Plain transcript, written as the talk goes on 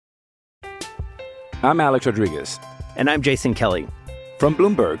I'm Alex Rodriguez. And I'm Jason Kelly. From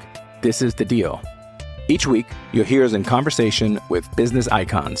Bloomberg, this is The Deal. Each week, you'll hear us in conversation with business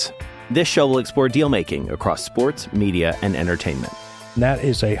icons. This show will explore deal-making across sports, media, and entertainment. That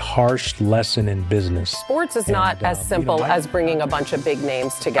is a harsh lesson in business. Sports is not as simple as bringing a bunch of big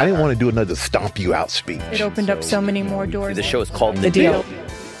names together. I didn't want to do another stomp you out speech. It opened up so many more doors. The show is called The Deal.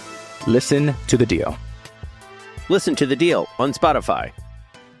 Listen to The Deal. Listen to The Deal on Spotify.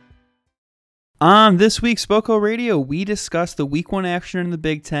 On this week's Spoko Radio, we discuss the Week 1 action in the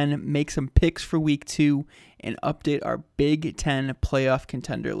Big Ten, make some picks for Week 2, and update our Big Ten playoff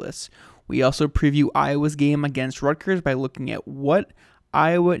contender list. We also preview Iowa's game against Rutgers by looking at what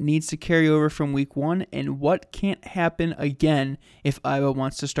Iowa needs to carry over from Week 1 and what can't happen again if Iowa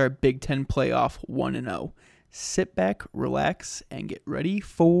wants to start Big Ten playoff 1-0. Sit back, relax, and get ready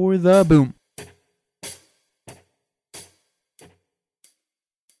for the boom.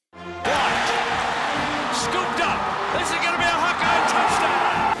 Scooped up. This is going to be a Hawkeye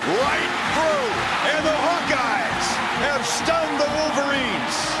touchdown. Right through. And the Hawkeyes have stunned the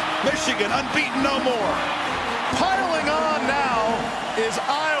Wolverines. Michigan unbeaten no more. Piling on now is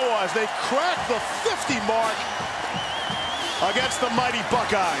Iowa as they crack the 50 mark against the mighty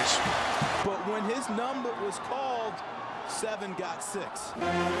Buckeyes. But when his number was called, 7 got 6.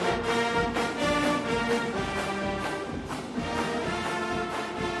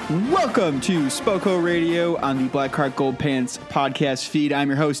 Welcome to Spoko Radio on the Black Heart Gold Pants podcast feed. I'm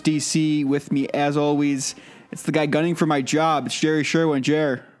your host, DC. With me, as always, it's the guy gunning for my job. It's Jerry Sherwin.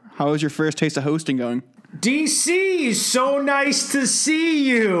 Jer, how is your first taste of hosting going? DC, so nice to see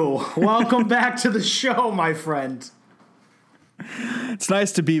you. Welcome back to the show, my friend. It's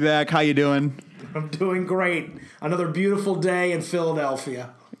nice to be back. How you doing? I'm doing great. Another beautiful day in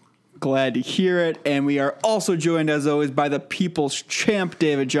Philadelphia. Glad to hear it. And we are also joined, as always, by the people's champ,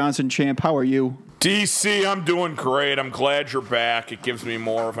 David Johnson. Champ, how are you? DC, I'm doing great. I'm glad you're back. It gives me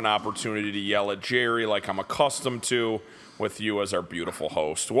more of an opportunity to yell at Jerry like I'm accustomed to with you as our beautiful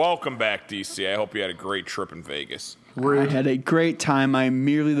host. Welcome back, DC. I hope you had a great trip in Vegas. I had a great time. I'm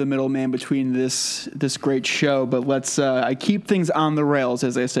merely the middleman between this great show, but let's I keep things on the rails,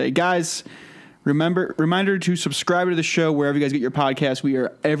 as I say. Guys, reminder to subscribe to the show wherever you guys get your podcasts. We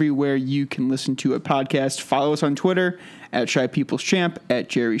are everywhere you can listen to a podcast. Follow us on Twitter at Shy People's Champ, at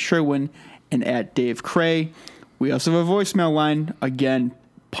Jerry Sherwin, and at Dave Cray. We also have a voicemail line. Again,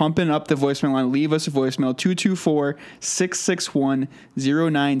 pumping up the voicemail line. Leave us a voicemail,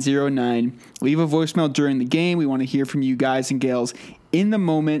 224-661-0909. Leave a voicemail during the game. We want to hear from you guys and gals in the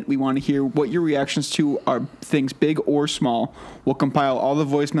moment. We want to hear what your reactions to are, things big or small. We'll compile all the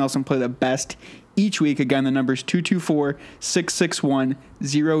voicemails and play the best each week. Again, the number is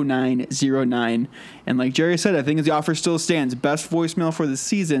 224-661-0909. And like Jerry said, I think the offer still stands. Best voicemail for the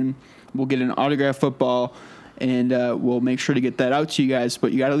season. We'll get an autographed football, and we'll make sure to get that out to you guys.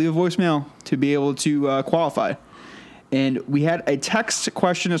 But you got to leave a voicemail to be able to qualify. And we had a text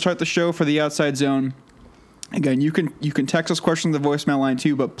question to start the show for the Outside Zone. Again, you can text us questions on the voicemail line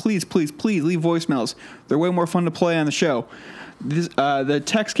too, but please leave voicemails. They're way more fun to play on the show. The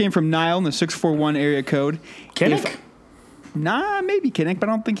text came from Niall in the 641 area code. Kinnick? Maybe Kinnick, but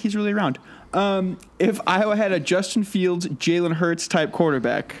I don't think he's really around. If Iowa had a Justin Fields, Jalen Hurts type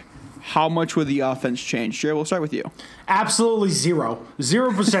quarterback, how much would the offense change? Jerry, we'll start with you. Absolutely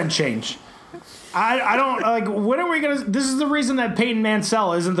 0% change. I don't like. When are we gonna? This is the reason that Peyton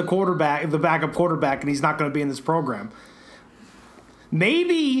Mansell isn't the backup quarterback, and he's not going to be in this program.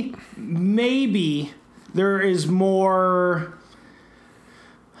 Maybe there is more.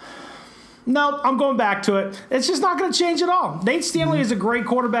 No, I'm going back to it. It's just not going to change at all. Nate Stanley is a great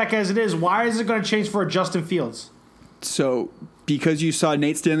quarterback as it is. Why is it going to change for a Justin Fields? So, because you saw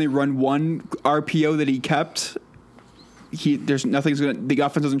Nate Stanley run one RPO that he kept, the offense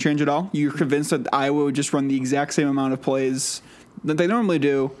doesn't change at all? You're convinced that Iowa would just run the exact same amount of plays that they normally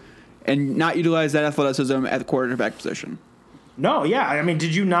do and not utilize that athleticism at the quarterback position? No, yeah. I mean,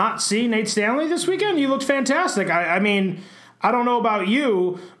 did you not see Nate Stanley this weekend? He looked fantastic. I mean, I don't know about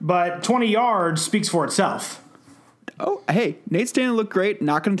you, but 20 yards speaks for itself. Oh, hey, Nate Stanley looked great.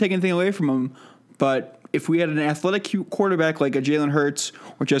 Not going to take anything away from him. But if we had an athletic quarterback like a Jalen Hurts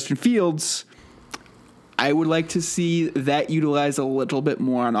or Justin Fields, I would like to see that utilized a little bit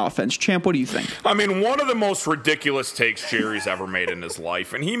more on offense. Champ, what do you think? I mean, one of the most ridiculous takes Jerry's ever made in his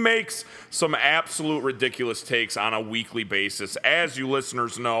life, and he makes some absolute ridiculous takes on a weekly basis. As you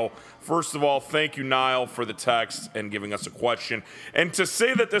listeners know, first of all, thank you, Niall, for the text and giving us a question. And to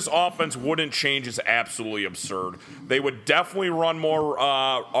say that this offense wouldn't change is absolutely absurd. They would definitely run more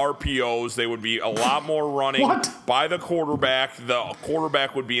RPOs. They would be a lot more running by the quarterback. The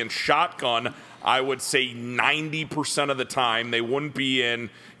quarterback would be in shotgun I would say 90% of the time they wouldn't be in,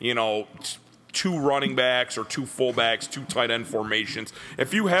 2 running backs or 2 fullbacks, 2 tight end formations.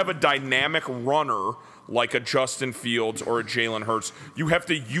 If you have a dynamic runner like a Justin Fields or a Jalen Hurts, you have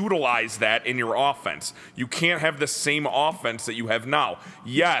to utilize that in your offense. You can't have the same offense that you have now.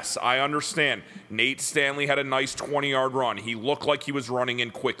 Yes, I understand. Nate Stanley had a nice 20-yard run. He looked like he was running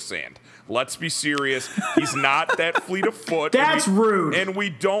in quicksand. Let's be serious. He's not that fleet of foot. That's rude. And we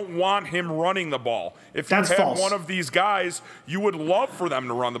don't want him running the ball. If you had false. one of these guys, you would love for them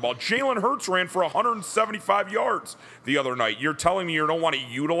to run the ball. Jalen Hurts ran for 175 yards the other night. You're telling me you don't want to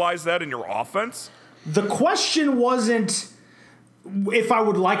utilize that in your offense? The question wasn't if I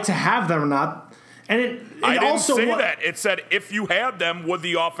would like to have them or not. And I didn't say that. It said if you had them, would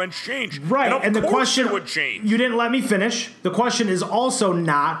the offense change? Right. And the question would change. You didn't let me finish. The question is also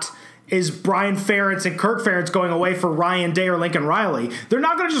not, is Brian Ferentz and Kirk Ferentz going away for Ryan Day or Lincoln Riley? They're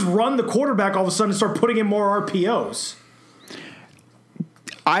not going to just run the quarterback all of a sudden and start putting in more RPOs.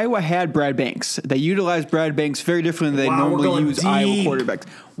 Iowa had Brad Banks. They utilized Brad Banks very differently than they normally use Iowa quarterbacks.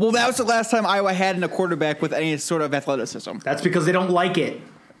 Well, that was the last time Iowa had a quarterback with any sort of athleticism. That's because they don't like it.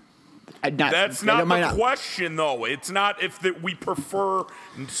 That's not the question, though. It's not if we prefer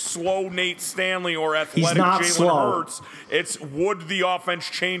slow Nate Stanley or athletic Jalen Hurts. It's would the offense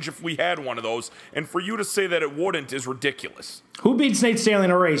change if we had one of those? And for you to say that it wouldn't is ridiculous. Who beats Nate Stanley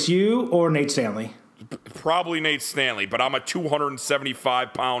in a race, you or Nate Stanley? Probably Nate Stanley, but I'm a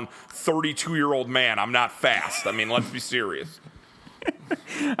 275-pound, 32-year-old man. I'm not fast. I mean, let's be serious.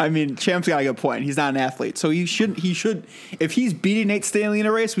 I mean, Champ's got a good point. He's not an athlete, so he should. If he's beating Nate Stanley in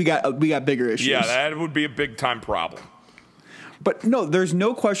a race, we got bigger issues. Yeah, that would be a big-time problem. But no, there's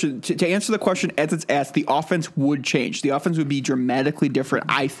no question. To answer the question as it's asked, the offense would change. The offense would be dramatically different,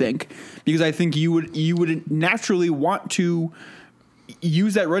 I think, because I think you would naturally want to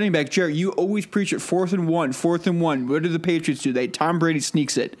use that running back. Jared, you always preach it 4th and 1. What do the Patriots do? Tom Brady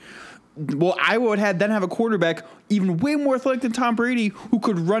sneaks it. Well, Iowa would then have a quarterback even way more athletic than Tom Brady who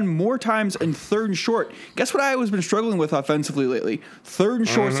could run more times in 3rd and short. Guess what Iowa's been struggling with offensively lately? 3rd and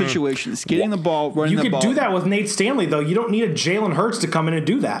short situations, getting the ball, running the ball. You could do that with Nate Stanley, though. You don't need a Jalen Hurts to come in and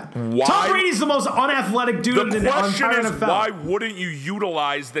do that. Why? Tom Brady's the most unathletic dude in the entire NFL. The question is, why wouldn't you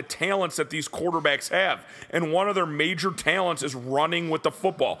utilize the talents that these quarterbacks have? And one of their major talents is running with the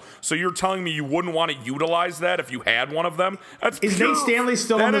football. So you're telling me you wouldn't want to utilize that if you had one of them? Is Nate Stanley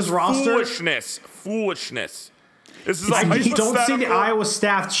still on this roster? Foolishness. This is I don't see the Iowa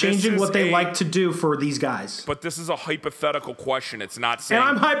staff changing what they like to do for these guys. But this is a hypothetical question. It's not saying. And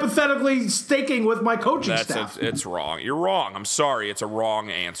I'm hypothetically staking with my coaching staff. It's wrong. You're wrong. I'm sorry. It's a wrong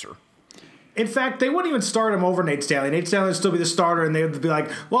answer. In fact, they wouldn't even start him over Nate Stanley. Nate Stanley would still be the starter, and they would be like,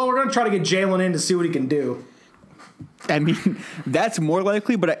 well, we're going to try to get Jalen in to see what he can do. I mean, that's more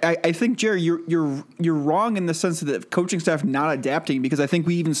likely, but I think, Jerry, you're wrong in the sense that the coaching staff not adapting, because I think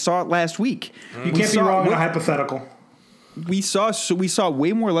we even saw it last week. You can't be wrong in a hypothetical. We saw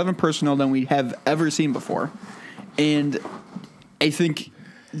way more 11 personnel than we have ever seen before, and I think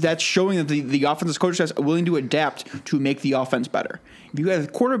that's showing that the offensive coaching staff is willing to adapt to make the offense better. If you have a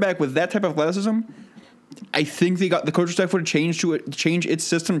quarterback with that type of athleticism, I think the coaching staff would change its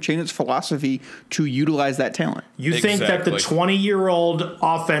system, change its philosophy to utilize that talent. You think that the 20-year-old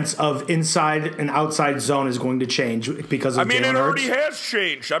offense of inside and outside zone is going to change because of Jalen Hurts? It already has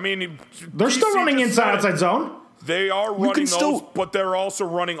changed. I mean, they're still running inside outside zone. They are running those, but they're also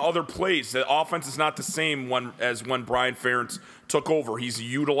running other plays. The offense is not the same as when Brian Ferentz took over. He's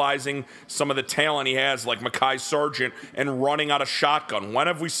utilizing some of the talent he has, like Mekhi Sargent, and running out of shotgun. When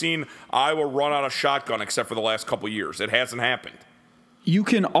have we seen Iowa run out of shotgun except for the last couple of years? It hasn't happened. You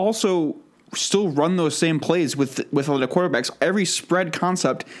can also still run those same plays with the quarterbacks. Every spread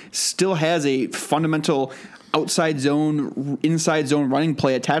concept still has a fundamental outside zone, inside zone running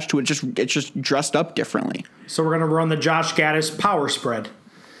play attached to it. It's just dressed up differently. So we're going to run the Josh Gaddis power spread.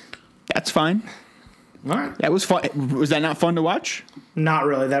 That's fine. All right. That was fun. Was that not fun to watch? Not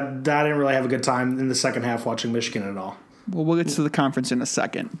really. That I didn't really have a good time in the second half watching Michigan at all. Well, we'll get to the conference in a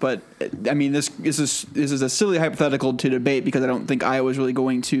second. But, I mean, this is a silly hypothetical to debate because I don't think Iowa's really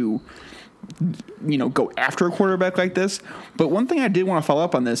going to go after a quarterback like this. But one thing I did want to follow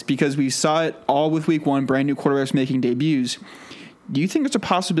up on this, because we saw it all with week 1, brand new quarterbacks making debuts. Do you think it's a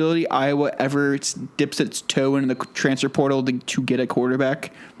possibility Iowa ever dips its toe into the transfer portal to get a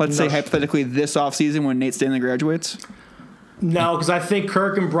quarterback? Let's say hypothetically this offseason when Nate Stanley graduates. No, because I think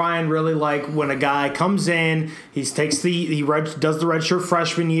Kirk and Brian really like when a guy comes in, does the redshirt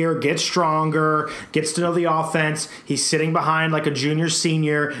freshman year, gets stronger, gets to know the offense. He's sitting behind like a junior,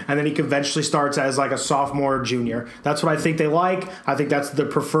 senior, and then he eventually starts as like a sophomore or junior. That's what I think they like. I think that's the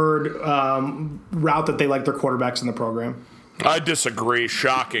preferred route that they like their quarterbacks in the program. I disagree.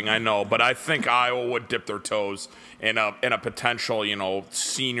 Shocking, I know, but I think Iowa would dip their toes in a potential,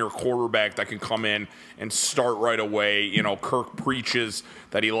 senior quarterback that can come in and start right away. Kirk preaches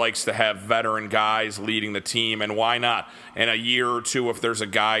that he likes to have veteran guys leading the team, and why not? In a year or two, if there's a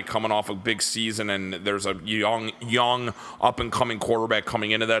guy coming off a big season and there's a young up-and-coming quarterback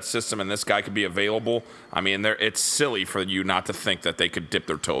coming into that system and this guy could be available, I mean, it's silly for you not to think that they could dip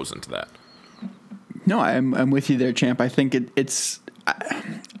their toes into that. No, I'm with you there, champ. I think it's.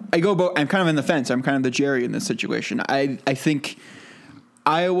 I'm kind of in the fence. I'm kind of the Jerry in this situation. I think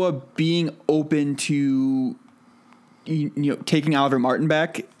Iowa being open to taking Oliver Martin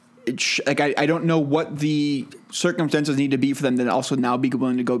back. I don't know what the circumstances need to be for them to also now be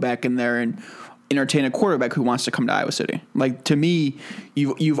willing to go back in there and entertain a quarterback who wants to come to Iowa City. Like, to me,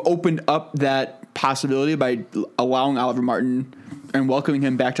 you've opened up that possibility by allowing Oliver Martin and welcoming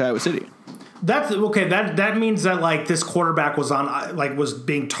him back to Iowa City. That's okay. That means that like this quarterback was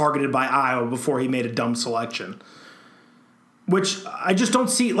being targeted by Iowa before he made a dumb selection, which I just don't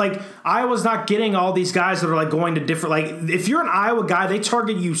see. Like, Iowa's not getting all these guys that are like going to different. Like, if you're an Iowa guy, they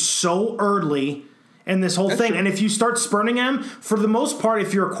target you so early in this whole thing, and if you start spurning him, for the most part,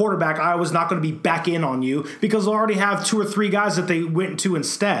 if you're a quarterback, Iowa's not going to be back in on you because they'll already have 2 or 3 guys that they went to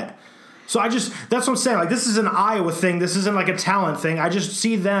instead. So that's what I'm saying. Like, this is an Iowa thing. This isn't like a talent thing. I just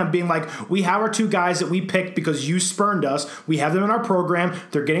see them being like, we have our 2 guys that we picked because you spurned us. We have them in our program.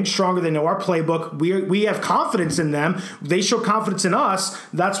 They're getting stronger. They know our playbook. We have confidence in them. They show confidence in us.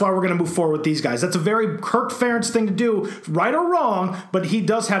 That's why we're going to move forward with these guys. That's a very Kirk Ferentz thing to do, right or wrong, but he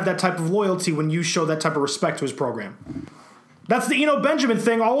does have that type of loyalty when you show that type of respect to his program. That's the Eno Benjamin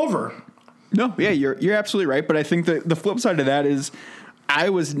thing all over. No, yeah, you're absolutely right. But I think the flip side of that is I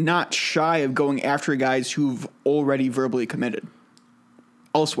was not shy of going after guys who've already verbally committed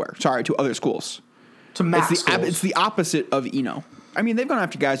elsewhere. Sorry, to other schools. To MAC schools. It's the opposite of Eno. I mean, they've gone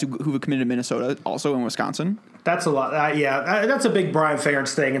after guys who have committed to Minnesota, also in Wisconsin. That's a lot. That's a big Brian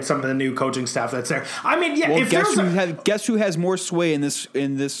Ferentz thing and some of the new coaching staff that's there. I mean, yeah. Well, guess who has more sway in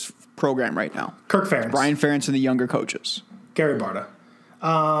this program right now? Kirk Ferentz. Brian Ferentz and the younger coaches. Gary Barta.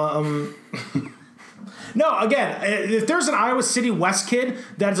 No, again, if there's an Iowa City West kid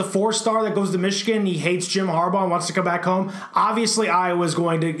that's a 4-star that goes to Michigan, he hates Jim Harbaugh and wants to come back home, obviously Iowa's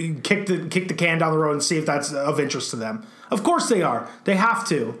going to kick the can down the road and see if that's of interest to them. Of course they are. They have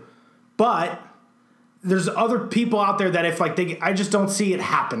to. But there's other people out there that I just don't see it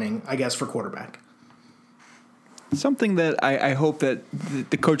happening, I guess, for quarterback. Something that I hope that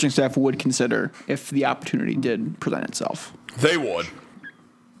the coaching staff would consider if the opportunity did present itself. They would.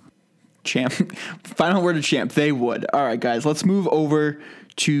 Champ. Final word of Champ. They would. All right, guys, let's move over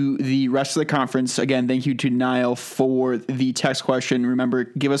to the rest of the conference. Again, thank you to Niall for the text question. Remember,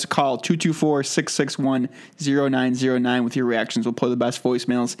 give us a call, 224-661-0909 with your reactions. We'll play the best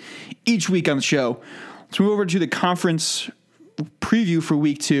voicemails each week on the show. Let's move over to the conference preview for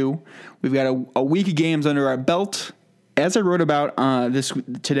week 2. We've got a week of games under our belt. As I wrote about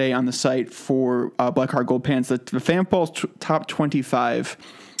today on the site for Black Heart Gold Pants, the FanPulse top 25.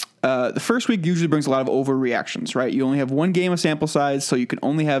 The first week usually brings a lot of overreactions, right? You only have one game of sample size, so you can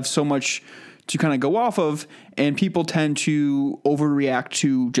only have so much to kind of go off of, and people tend to overreact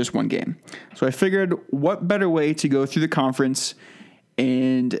to just one game. So I figured, what better way to go through the conference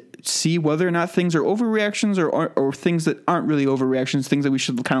and see whether or not things are overreactions or things that aren't really overreactions, things that we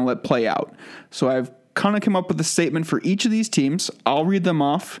should kind of let play out. So I've kind of come up with a statement for each of these teams. I'll read them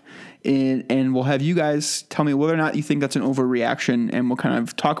off, and we'll have you guys tell me whether or not you think that's an overreaction, and we'll kind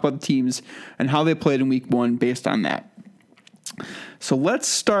of talk about the teams and how they played in week 1 based on that. So let's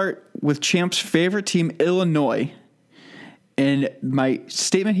start with Champ's favorite team, Illinois. And my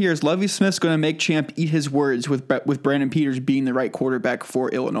statement here is Lovie Smith's going to make Champ eat his words with Brandon Peters being the right quarterback for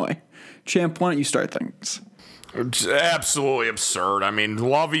Illinois. Champ, why don't you start things? It's absolutely absurd. I mean,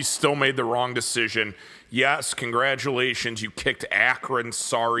 Lovie still made the wrong decision. Yes, congratulations. You kicked Akron's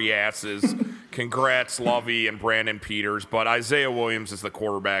sorry asses. Congrats, Lovie and Brandon Peters. But Isaiah Williams is the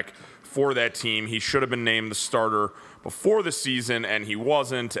quarterback for that team. He should have been named the starter before the season, and he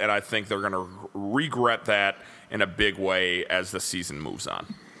wasn't. And I think they're going to regret that in a big way as the season moves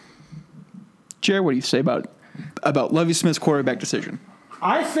on. Jared, what do you say about Lovie Smith's quarterback decision?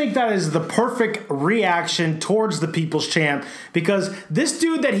 I think that is the perfect reaction towards the People's Champ because this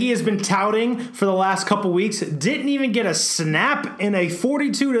dude that he has been touting for the last couple weeks didn't even get a snap in a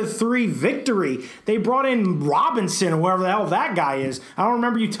 42-3 victory. They brought in Robinson or whoever the hell that guy is. I don't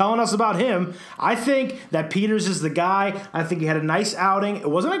remember you telling us about him. I think that Peters is the guy. I think he had a nice outing. It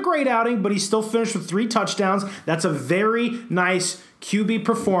wasn't a great outing, but he still finished with 3 touchdowns. That's a very nice QB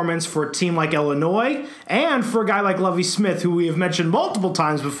performance for a team like Illinois and for a guy like Lovie Smith, who we have mentioned multiple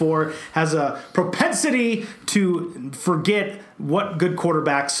times before, has a propensity to forget what good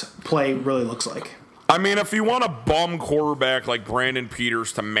quarterbacks play really looks like. I mean, if you want a bum quarterback like Brandon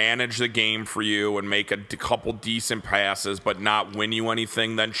Peters to manage the game for you and make a couple decent passes but not win you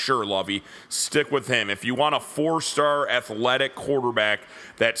anything, then sure, Lovey, stick with him. If you want a 4-star athletic quarterback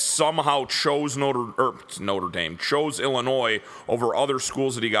that somehow chose chose Illinois over other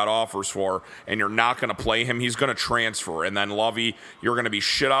schools that he got offers for, and you're not going to play him, he's going to transfer. And then, Lovey, you're going to be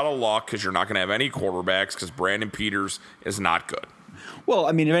shit out of luck because you're not going to have any quarterbacks because Brandon Peters is not good. Well,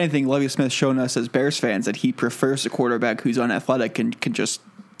 I mean, if anything, Lovie Smith's shown us as Bears fans that he prefers a quarterback who's unathletic and can just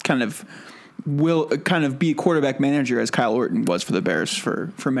kind of be a quarterback manager as Kyle Orton was for the Bears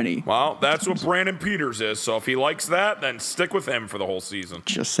for many. Well, that's what Brandon Peters is. So if he likes that, then stick with him for the whole season.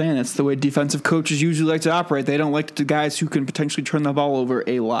 Just saying, that's the way defensive coaches usually like to operate. They don't like the guys who can potentially turn the ball over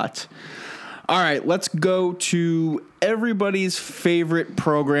a lot. All right, let's go to everybody's favorite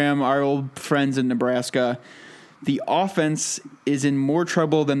program, our old friends in Nebraska. The offense is in more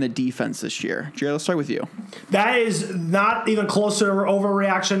trouble than the defense this year. Jerry, let's start with you. That is not even close to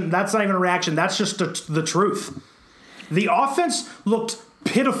overreaction. That's not even a reaction. That's just the truth. The offense looked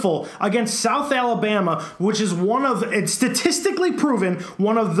pitiful against South Alabama, which is it's statistically proven,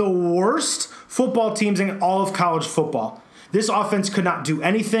 one of the worst football teams in all of college football. This offense could not do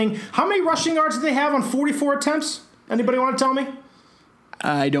anything. How many rushing yards did they have on 44 attempts? Anybody want to tell me?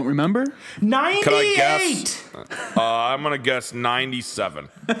 I don't remember. 98! Can I guess? I'm going to guess 97.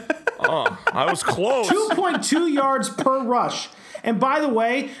 Oh, I was close. 2.2 yards per rush. And by the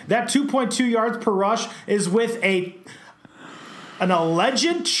way, that 2.2 yards per rush is with an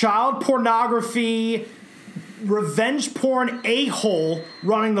alleged child pornography, revenge porn a-hole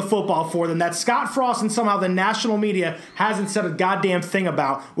running the football for them that Scott Frost and somehow the national media hasn't said a goddamn thing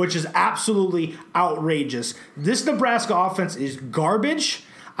about, which is absolutely outrageous. This Nebraska offense is garbage.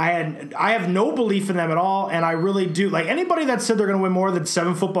 I have no belief in them at all, and I really do. Like, anybody that said they're going to win more than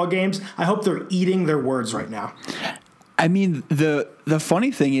 7 football games, I hope they're eating their words right now. I mean, the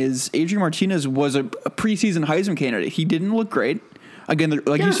funny thing is Adrian Martinez was a preseason Heisman candidate. He didn't look great. Again,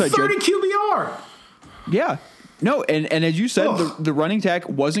 like you said, 30 QBR. Yeah. No, and as you said, the running attack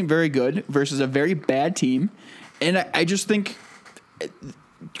wasn't very good versus a very bad team. And I just think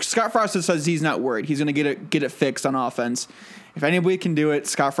Scott Frost says he's not worried. He's going to get it fixed on offense. If anybody can do it,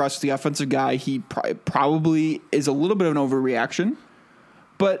 Scott Frost is the offensive guy. He probably is a little bit of an overreaction.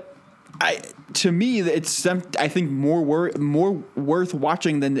 But to me, it's, I think, more worth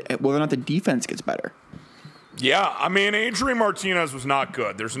watching than whether or not the defense gets better. Yeah, I mean, Adrian Martinez was not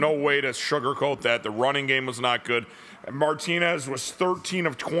good. There's no way to sugarcoat that. The running game was not good. Martinez was 13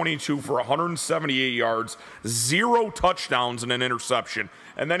 of 22 for 178 yards, 0 touchdowns and an interception.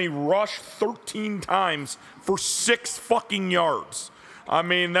 And then he rushed 13 times for 6 fucking yards. I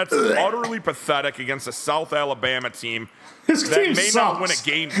mean, that's utterly pathetic against a South Alabama team that may not win a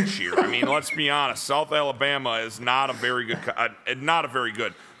game this year. I mean, let's be honest. South Alabama is not a very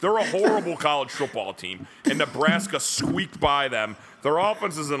good. They're a horrible college football team, and Nebraska squeaked by them. Their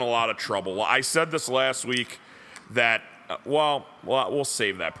offense is in a lot of trouble. I said this last week that, we'll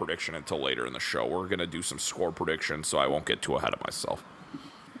save that prediction until later in the show. We're going to do some score predictions, so I won't get too ahead of myself.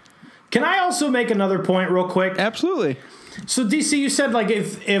 Can I also make another point real quick? Absolutely. So, DC, you said, like,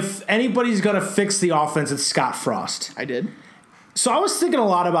 if anybody's going to fix the offense, it's Scott Frost. I did. So I was thinking a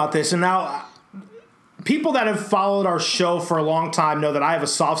lot about this, and now people that have followed our show for a long time know that I have a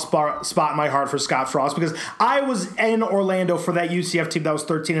soft spot in my heart for Scott Frost because I was in Orlando for that UCF team that was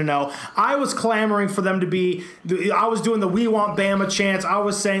 13-0. I was clamoring for them to be – I was doing the We Want Bama chants. I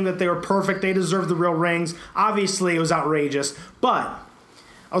was saying that they were perfect. They deserved the real rings. Obviously, it was outrageous. But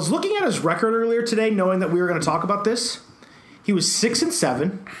I was looking at his record earlier today knowing that we were going to talk about this. He was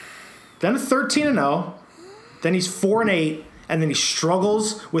 6-7, then 13-0, then he's 4-8, and then he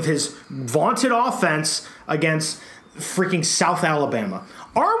struggles with his vaunted offense against freaking South Alabama.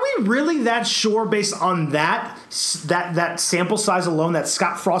 Are we really that sure, based on that sample size alone, that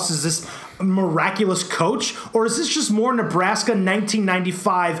Scott Frost is this miraculous coach, or is this just more Nebraska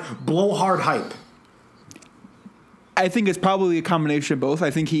 1995 blowhard hype? I think it's probably a combination of both. I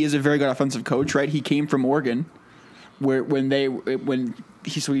think he is a very good offensive coach, right? He came from Oregon. when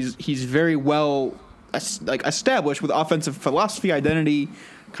he's very well established with offensive philosophy, identity,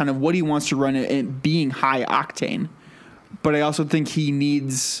 kind of what he wants to run and being high octane. But I also think he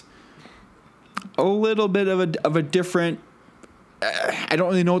needs a little bit of a different. I don't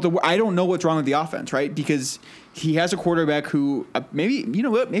really know I don't know what's wrong with the offense, right? Because he has a quarterback who maybe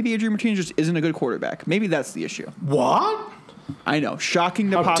Adrian Martinez just isn't a good quarterback. Maybe that's the issue. What? I know,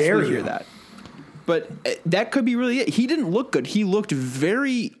 shocking to possibly hear that. But that could be really it. He didn't look good. He looked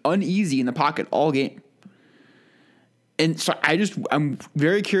very uneasy in the pocket all game. And so I'm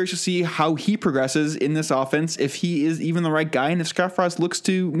very curious to see how he progresses in this offense, if he is even the right guy, and if Scott Frost looks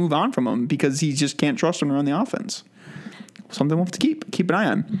to move on from him because he just can't trust him to run the offense. Something we'll have to keep an eye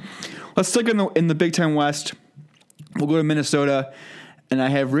on. Let's stick in the Big Ten West. We'll go to Minnesota, and I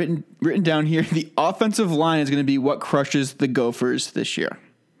have written down here, the offensive line is going to be what crushes the Gophers this year.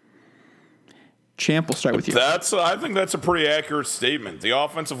 Champ, we'll start with you. I think that's a pretty accurate statement. The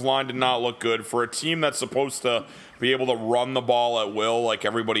offensive line did not look good for a team that's supposed to be able to run the ball at will, like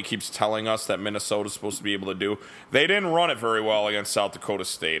everybody keeps telling us that Minnesota's supposed to be able to do. They didn't run it very well against South Dakota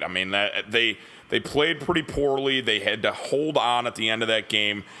State. I mean, they played pretty poorly. They had to hold on at the end of that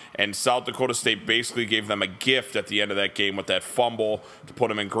game, and South Dakota State basically gave them a gift at the end of that game with that fumble to put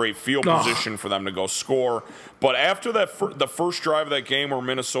them in great field position for them to go score. But after that, the first drive of that game where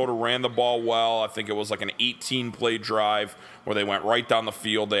Minnesota ran the ball well, I think it was like an 18-play drive where they went right down the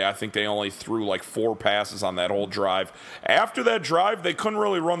field. I think they only threw like 4 passes on that whole drive. After that drive, they couldn't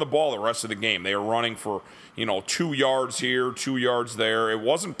really run the ball the rest of the game. They were running for 2 yards here, 2 yards there. It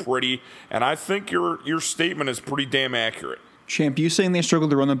wasn't pretty, and I think your statement is pretty damn accurate. Champ, you saying they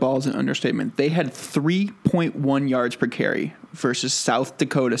struggled to run the ball is an understatement. They had 3.1 yards per carry versus South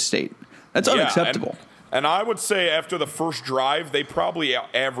Dakota State. That's unacceptable. And I would say after the first drive, they probably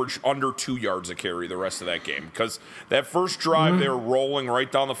averaged under 2 yards a carry the rest of that game, because that first drive, they were rolling right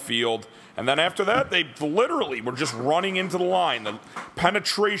down the field. And then after that, they literally were just running into the line. The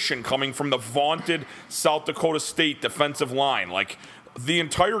penetration coming from the vaunted South Dakota State defensive line, like the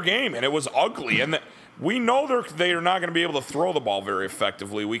entire game, and it was ugly. And we know they are not going to be able to throw the ball very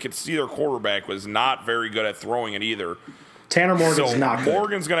effectively. We could see their quarterback was not very good at throwing it either. Tanner Morgan's not good.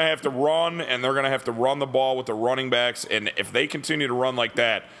 Morgan's going to have to run, and they're going to have to run the ball with the running backs. And if they continue to run like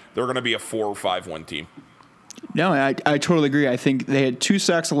that, they're going to be a 4 or 5 win team. No, I totally agree. I think they had 2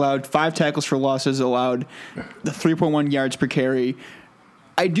 sacks allowed, 5 tackles for losses allowed, the 3.1 yards per carry.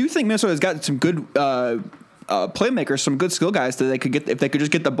 I do think Minnesota's got some good playmakers, some good skill guys that they could get if they could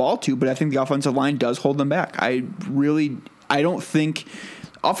just get the ball to. But I think the offensive line does hold them back. I don't think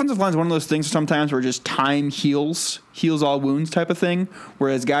offensive line is one of those things sometimes where just time heals all wounds type of thing.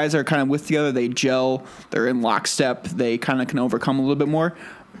 Whereas guys are kind of with together, they gel, they're in lockstep, they kind of can overcome a little bit more.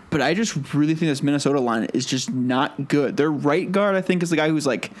 But I just really think this Minnesota line is just not good. Their right guard, I think, is the guy who's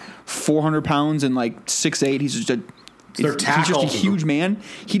like 400 pounds and like 6'8". He's just a huge man.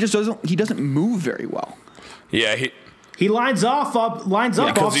 He doesn't move very well. Yeah, he lines up off sides.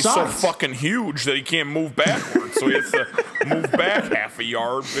 Because he's so fucking huge that he can't move backwards, so he has to move back half a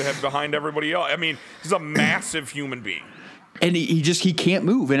yard behind everybody else. I mean, he's a massive human being. And he can't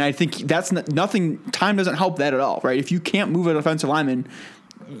move, and I think that's nothing. Time doesn't help that at all, right? If you can't move an offensive lineman,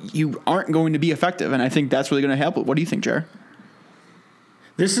 you aren't going to be effective, and I think that's really going to help. What do you think, Jared?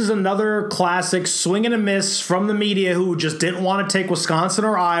 This is another classic swing and a miss from the media who just didn't want to take Wisconsin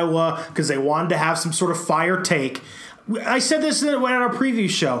or Iowa because they wanted to have some sort of fire take. I said this at our preview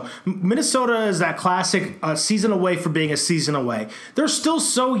show. Minnesota is that classic season away from being a season away. They're still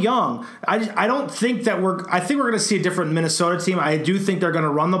so young. I don't think that I think we're going to see a different Minnesota team. I do think they're going to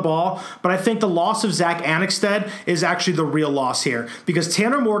run the ball, but I think the loss of Zach Annexstad is actually the real loss here because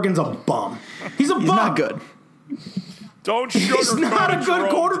Tanner Morgan's a bum. He's a bum. He's not good. Don't sugarcoat it. He's not a good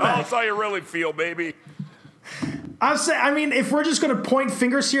quarterback. Tell us how you really feel, baby. If we're just going to point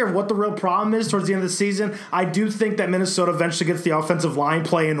fingers here of what the real problem is towards the end of the season, I do think that Minnesota eventually gets the offensive line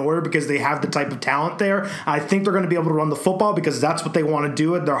play in order because they have the type of talent there. I think they're going to be able to run the football because that's what they want to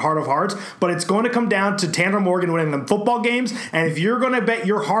do at their heart of hearts. But it's going to come down to Tanner Morgan winning them football games. And if you're going to bet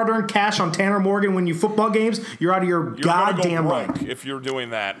your hard-earned cash on Tanner Morgan winning you football games, you're out of your goddamn mind. If you're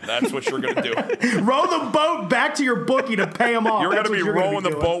doing that, that's what you're going to do. Row the boat back to your bookie to pay them off. You're going to be rowing the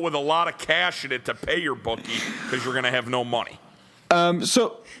boat with a lot of cash in it to pay your bookie because you're going to have no money.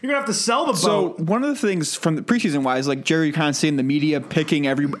 So you're gonna have to sell the boat. So one of the things from the preseason wise, like Jerry kind of saying, the media picking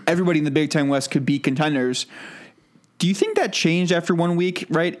everybody in the Big Ten West could be contenders. Do you think that changed after 1 week?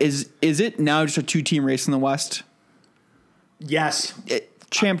 Right? Is it now just a 2-team race in the West? Yes.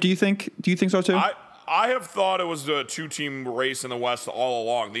 Champ, do you think so too? I have thought it was a 2-team race in the West all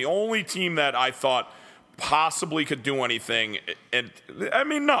along. The only team that I thought possibly could do anything. And I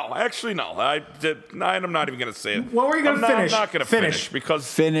mean, no, actually, no. I'm not even going to say it. What were you going to finish? I'm not going to finish because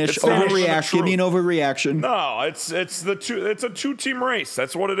overreaction. Give me an overreaction. No, it's a two-team race.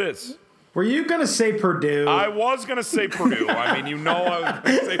 That's what it is. Were you going to say Purdue? I was going to say Purdue. I mean, I was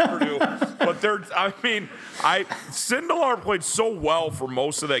going to say Purdue. But Sindelar played so well for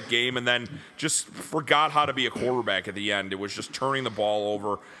most of that game and then just forgot how to be a quarterback at the end. It was just turning the ball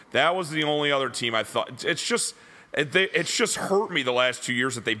over. That was the only other team I thought. It's just hurt me the last 2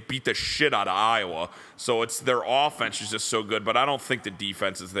 years that they beat the shit out of Iowa. So their offense is just so good, but I don't think the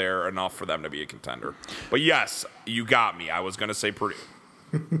defense is there enough for them to be a contender. But yes, you got me. I was going to say Purdue.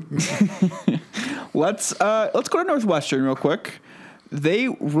 Let's go to Northwestern real quick. They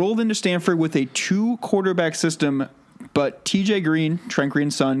rolled into Stanford with a 2-quarterback system, but TJ Green, Trent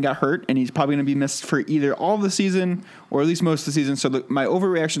Green's son, got hurt, and he's probably going to be missed for either all of the season or at least most of the season. So my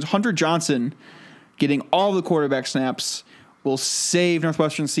overreaction is Hunter Johnson getting all the quarterback snaps will save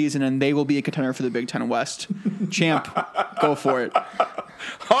Northwestern's season, and they will be a contender for the Big Ten West. Champ, go for it.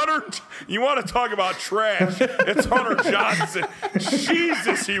 Hunter, you want to talk about trash? It's Hunter Johnson.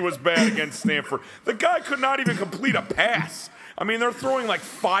 Jesus, he was bad against Stanford. The guy could not even complete a pass. I mean, they're throwing like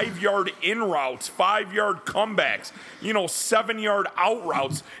 5-yard in routes, 5-yard comebacks, 7-yard out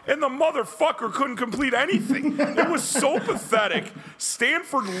routes, and the motherfucker couldn't complete anything. It was so pathetic.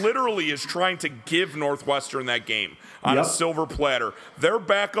 Stanford literally is trying to give Northwestern that game on a silver platter. Their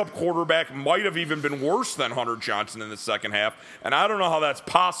backup quarterback might have even been worse than Hunter Johnson in the second half, and I don't know how that's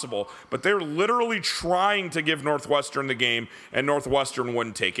possible, but they're literally trying to give Northwestern the game, and Northwestern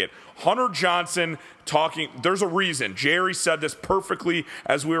wouldn't take it. Hunter Johnson there's a reason. Jerry said this perfectly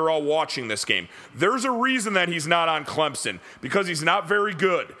as we were all watching this game. There's a reason that he's not on Clemson, because he's not very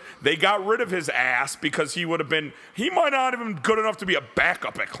good. They got rid of his ass because he might not have been good enough to be a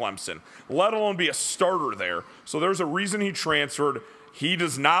backup at Clemson, let alone be a starter there. So there's a reason he transferred. He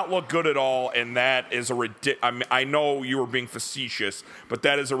does not look good at all, and that is I know you were being facetious, but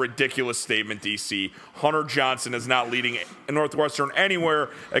that is a ridiculous statement, DC. Hunter Johnson is not leading Northwestern anywhere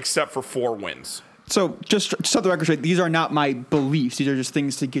except for 4 wins. So just to set the record straight, these are not my beliefs. These are just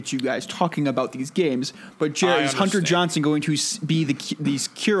things to get you guys talking about these games. But Jerry, is Hunter Johnson going to be the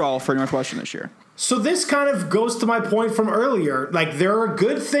cure-all for Northwestern this year? So this kind of goes to my point from earlier. Like, there are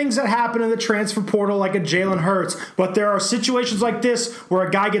good things that happen in the transfer portal, like a Jalen Hurts, but there are situations like this where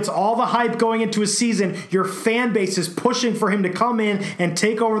a guy gets all the hype going into a season, your fan base is pushing for him to come in and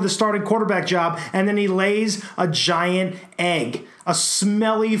take over the starting quarterback job, and then he lays a giant egg, a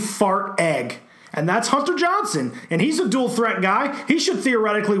smelly fart egg. And that's Hunter Johnson. And he's a dual threat guy. He should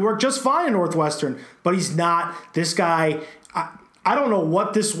theoretically work just fine in Northwestern. But he's not. This guy, I don't know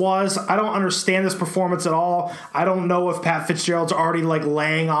what this was. I don't understand this performance at all. I don't know if Pat Fitzgerald's already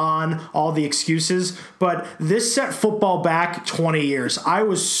laying on all the excuses. But this set football back 20 years. I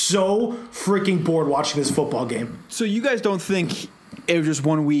was so freaking bored watching this football game. So you guys don't think it was just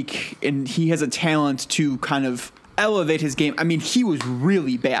 1 week and he has a talent to kind of elevate his game? I mean, he was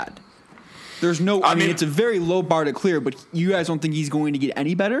really bad. There's no, I mean, it's a very low bar to clear, but you guys don't think he's going to get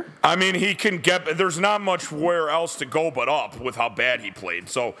any better? I mean, there's not much where else to go but up with how bad he played.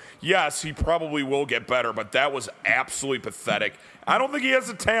 So, yes, he probably will get better, but that was absolutely pathetic. I don't think he has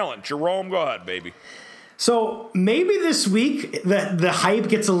the talent. Jerome, go ahead, baby. So maybe this week the hype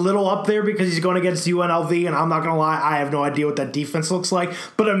gets a little up there because he's going against UNLV, and I'm not going to lie, I have no idea what that defense looks like.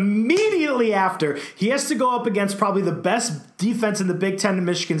 But immediately after, he has to go up against probably the best defense in the Big Ten in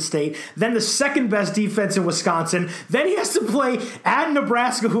Michigan State, then the second best defense in Wisconsin. Then he has to play at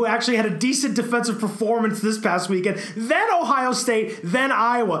Nebraska, who actually had a decent defensive performance this past weekend. Then Ohio State, then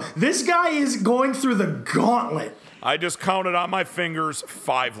Iowa. This guy is going through the gauntlet. I just counted on my fingers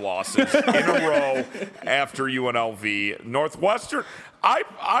 5 losses in a row after UNLV. Northwestern,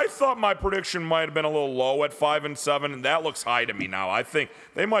 I thought my prediction might have been a little low at 5-7, and that looks high to me now. I think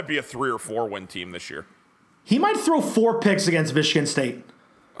they might be a 3 or 4 win team this year. He might throw 4 picks against Michigan State.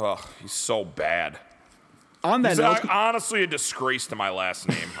 Ugh, he's so bad. On that note, honestly a disgrace to my last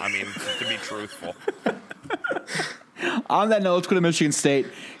name. I mean, to be truthful. On that note, let's go to Michigan State.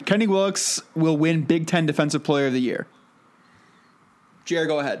 Kenny Wilkes will win Big Ten Defensive Player of the Year. Jared,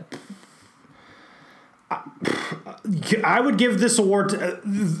 go ahead. I would give this award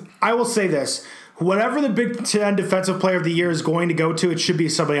to, I will say this. Whatever the Big Ten Defensive Player of the Year is going to go to, it should be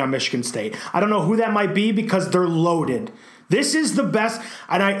somebody on Michigan State. I don't know who that might be because they're loaded. This is the best,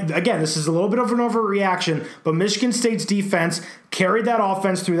 and this is a little bit of an overreaction, but Michigan State's defense carried that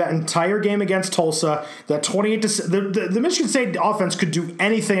offense through that entire game against Tulsa. That 28 to the Michigan State offense could do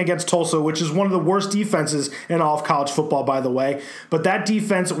anything against Tulsa, which is one of the worst defenses in all of college football, by the way. But that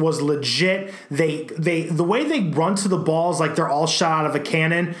defense was legit. The way they run to the ball is like they're all shot out of a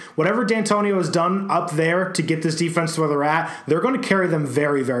cannon. Whatever D'Antonio has done up there to get this defense to where they're at, they're going to carry them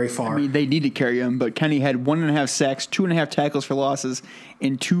very, very far. I mean, they need to carry them, but Kenny had 1.5 sacks, 2.5 tackles for losses,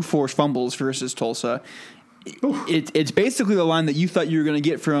 and 2 forced fumbles versus Tulsa. It's basically the line that you thought you were going to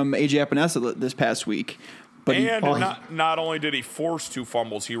get from A.J. Epinesa this past week. But not only did he force 2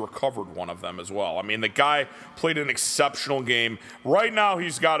 fumbles, he recovered one of them as well. I mean, the guy played an exceptional game. Right now,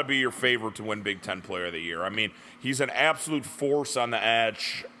 he's got to be your favorite to win Big Ten Player of the Year. I mean, he's an absolute force on the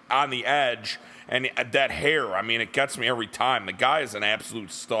edge, and that hair, I mean, it gets me every time. The guy is an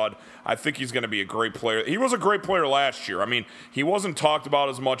absolute stud. I think he's going to be a great player. He was a great player last year. I mean, he wasn't talked about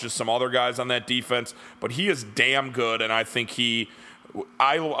as much as some other guys on that defense, but he is damn good, and I think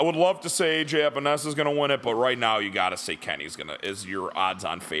I would love to say A.J. Epinesa is going to win it, but right now you got to say Kenny's is your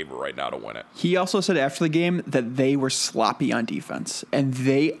odds-on favorite right now to win it. He also said after the game that they were sloppy on defense, and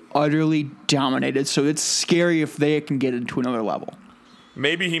they utterly dominated, so it's scary if they can get into another level.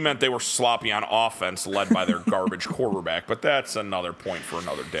 Maybe he meant they were sloppy on offense, led by their garbage quarterback, but that's another point for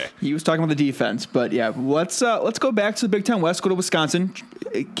another day. He was talking about the defense, but yeah, let's go back to the Big Ten West. Go to Wisconsin,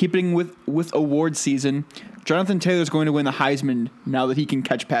 keeping with award season. Jonathan Taylor's going to win the Heisman now that he can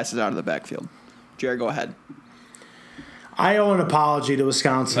catch passes out of the backfield. Jared, go ahead. I owe an apology to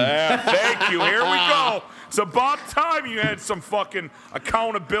Wisconsin. Thank you. Here we go. It's about time you had some fucking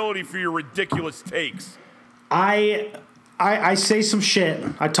accountability for your ridiculous takes. I say some shit.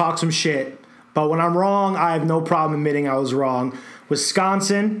 I talk some shit. But when I'm wrong, I have no problem admitting I was wrong.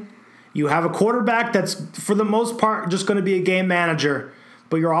 Wisconsin, you have a quarterback that's, for the most part, just going to be a game manager.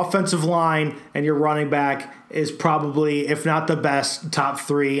 But your offensive line and your running back is probably, if not the best, top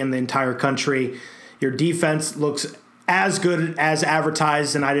 3 in the entire country. Your defense looks as good as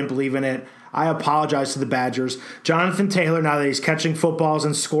advertised, and I didn't believe in it. I apologize to the Badgers. Jonathan Taylor, now that he's catching footballs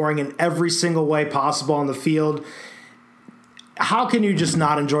and scoring in every single way possible on the field, how can you just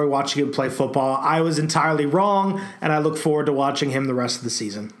not enjoy watching him play football? I was entirely wrong, and I look forward to watching him the rest of the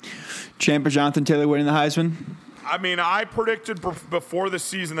season. Champ or Jonathan Taylor winning the Heisman? I mean, I predicted before the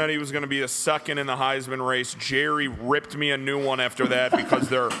season that he was going to be a second in the Heisman race. Jerry ripped me a new one after that because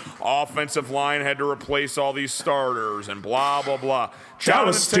their offensive line had to replace all these starters and blah, blah, blah. That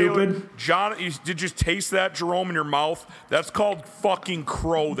was stupid. Did you taste that, Jerome, in your mouth? That's called fucking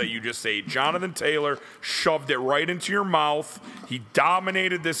crow that you just ate. Jonathan Taylor shoved it right into your mouth. He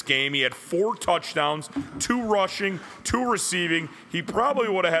dominated this game. He had 4 touchdowns, 2 rushing, 2 receiving. He probably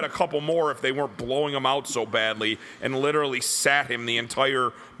would have had a couple more if they weren't blowing him out so badly and literally sat him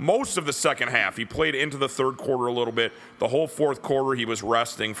most of the second half. He played into the third quarter a little bit. The whole fourth quarter, he was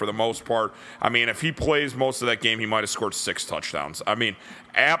resting for the most part. I mean, if he plays most of that game, he might have scored 6 touchdowns. I mean,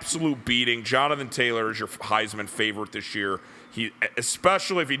 absolute beating. Jonathan Taylor is your Heisman favorite this year.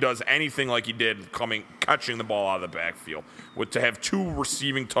 Especially if he does anything like he did catching the ball out of the backfield. To have 2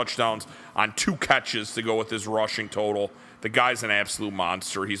 receiving touchdowns on 2 catches to go with his rushing total. The guy's an absolute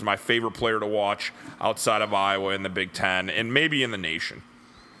monster. He's my favorite player to watch outside of Iowa in the Big Ten and maybe in the nation.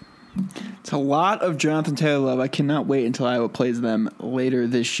 It's a lot of Jonathan Taylor love. I cannot wait until Iowa plays them later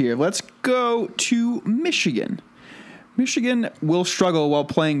this year. Let's go to Michigan. Michigan will struggle while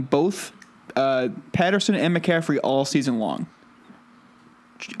playing both Patterson and McCaffrey all season long.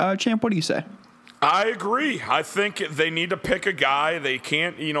 Champ, what do you say? I agree. I think they need to pick a guy. They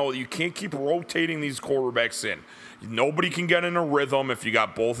can't, you can't keep rotating these quarterbacks in. Nobody can get in a rhythm if you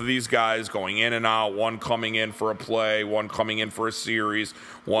got both of these guys going in and out, one coming in for a play, one coming in for a series,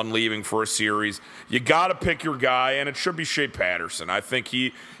 one leaving for a series. You got to pick your guy, and it should be Shea Patterson. I think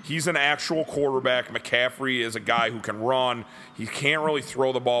he's an actual quarterback. McCaffrey is a guy who can run. He can't really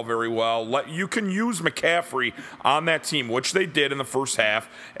throw the ball very well. You can use McCaffrey on that team, which they did in the first half,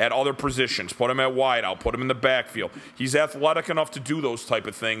 at other positions. Put him at wideout, put him in the backfield. He's athletic enough to do those type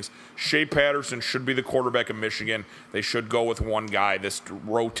of things. Shea Patterson should be the quarterback of Michigan. They should go with one guy. This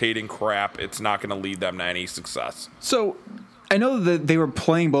rotating crap, it's not going to lead them to any success. So I know that they were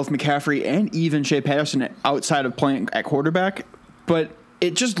playing both McCaffrey and even Shea Patterson outside of playing at quarterback, but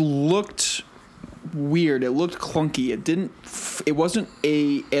it just looked weird. It looked clunky. It wasn't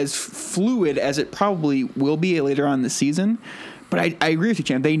as fluid as it probably will be later on in the season. But I agree with you,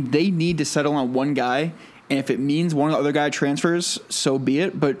 Champ. They need to settle on one guy. And if it means one other guy transfers, so be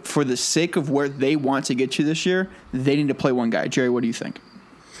it. But for the sake of where they want to get to this year, they need to play one guy. Jerry, what do you think?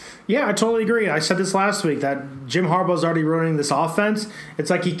 Yeah, I totally agree. I said this last week that Jim Harbaugh's already ruining this offense. It's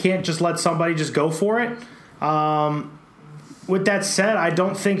like he can't just let somebody just go for it. with that said, I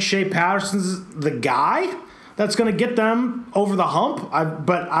don't think Shea Patterson's the guy that's going to get them over the hump.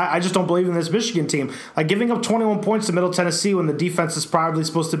 But I just don't believe in this Michigan team. Like, giving up 21 points to Middle Tennessee when the defense is probably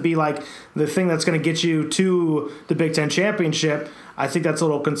supposed to be like the thing that's going to get you to the Big Ten championship, I think that's a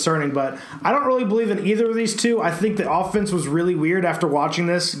little concerning. But I don't really believe in either of these two. I think the offense was really weird after watching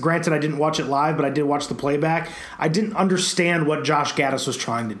this. Granted, I didn't watch it live, but I did watch the playback. I didn't understand what Josh Gaddis was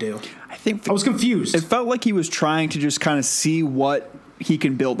trying to do. I was confused. It felt like he was trying to just kind of see what he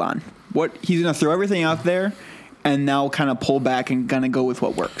can build on. What he's going to throw everything out there and now kind of pull back and going to go with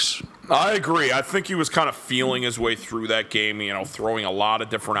what works. I agree. I think he was kind of feeling his way through that game, throwing a lot of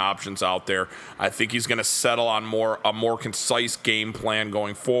different options out there. I think he's going to settle on a more concise game plan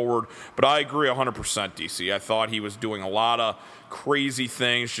going forward. But I agree 100%, DC. I thought he was doing a lot of crazy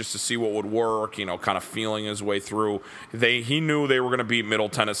things just to see what would work, kind of feeling his way through. He knew they were going to beat Middle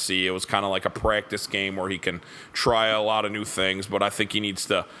Tennessee. It was kind of like a practice game where he can try a lot of new things, but I think he needs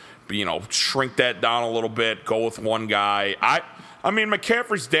to shrink that down a little bit, go with one guy. I mean,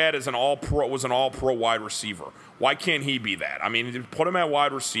 McCaffrey's dad was an all-pro wide receiver. Why can't he be that? I mean, put him at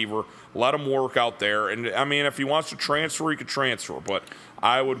wide receiver, let him work out there. And, I mean, if he wants to transfer, he could transfer. But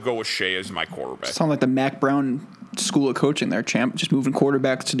I would go with Shea as my quarterback. Sound like the Mac Brown school of coaching there, champ. Just moving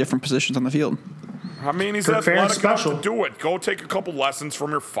quarterbacks to different positions on the field. I mean, he's athletic enough to do it. Go take a couple lessons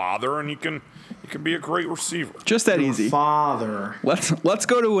from your father, and you can be a great receiver. Just that easy. Father. Let's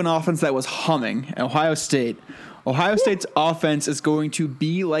go to an offense that was humming. Ohio State. Ohio State's offense is going to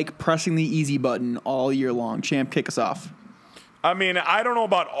be like pressing the easy button all year long. Champ, kick us off. I mean, I don't know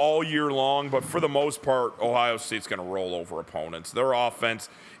about all year long, but for the most part, Ohio State's going to roll over opponents. Their offense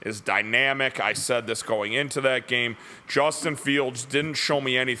is dynamic. I said this going into that game. Justin Fields didn't show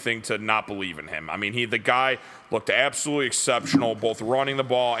me anything to not believe in him. I mean, the guy looked absolutely exceptional, both running the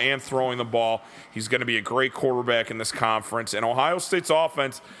ball and throwing the ball. He's going to be a great quarterback in this conference. And Ohio State's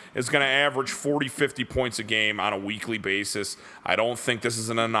offense is going to average 40, 50 points a game on a weekly basis. I don't think this is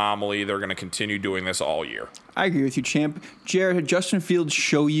an anomaly. They're going to continue doing this all year. I agree with you, Champ. Jared, did Justin Fields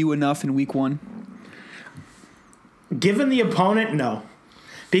show you enough in week one? Given the opponent, no.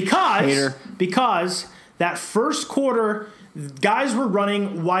 Because that first quarter, guys were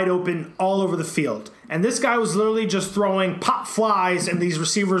running wide open all over the field. And this guy was literally just throwing pop flies, and these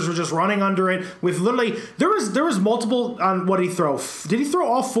receivers were just running under it with literally there was multiple on what did he throw? Did he throw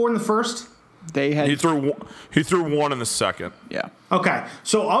all four in the first? He threw one in the second. Yeah. Okay.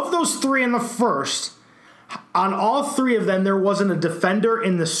 So of those three in the first, on all three of them there wasn't a defender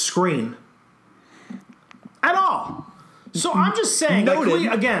in the screen at all. So I'm just saying, noted,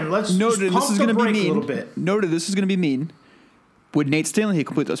 let's noted, pump this is the going to be brake mean. a little bit. Noted, this is going to be mean. Would Nate Stanley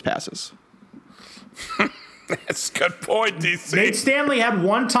complete those passes? That's a good point, DC. Nate Stanley had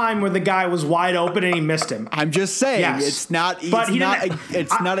one time where the guy was wide open and he missed him. I'm just saying, yes. it's not a given Nate that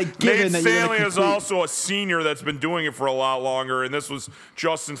you're going to complete. Nate Stanley is also a senior that's been doing it for a lot longer, and this was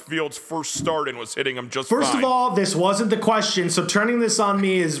Justin Fields' first start and was hitting him just fine. First of all, this wasn't the question, so turning this on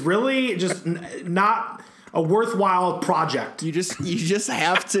me is really just not a worthwhile project. You just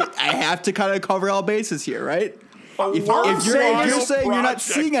have to. I have to kind of cover all bases here, right? If you're saying you're not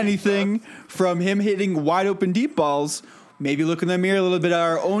seeing anything from him hitting wide open deep balls, maybe look in the mirror a little bit at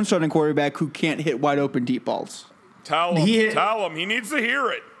our own starting quarterback who can't hit wide open deep balls. Tell him he needs to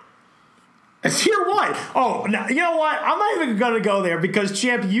hear it. Hear what? Oh, no, you know what? I'm not even going to go there because,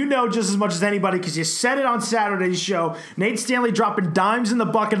 Champ, you know just as much as anybody because you said it on Saturday's show. Nate Stanley dropping dimes in the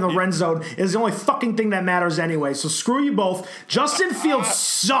bucket in the red zone is the only fucking thing that matters anyway. So screw you both. Justin Fields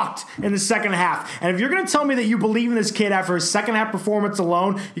sucked in the second half. And if you're going to tell me that you believe in this kid after his second half performance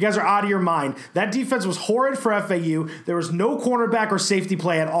alone, you guys are out of your mind. That defense was horrid for FAU. There was no cornerback or safety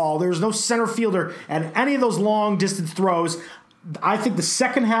play at all. There was no center fielder and any of those long distance throws. I think the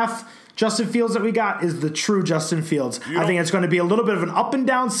second half Justin Fields that we got is the true Justin Fields. I think it's going to be a little bit of an up and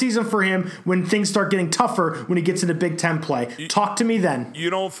down season for him when things start getting tougher when he gets into Big Ten play. Talk to me then. You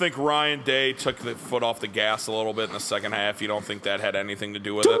don't think Ryan Day took the foot off the gas a little bit in the second half? You don't think that had anything to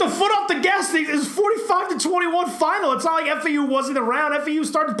do with it? Took the foot off the gas. It was 45-21 final. It's not like FAU wasn't around. FAU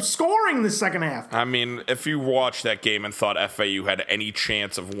started scoring in the second half. I mean, if you watched that game and thought FAU had any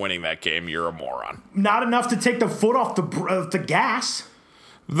chance of winning that game, you're a moron. Not enough to take the foot off the gas.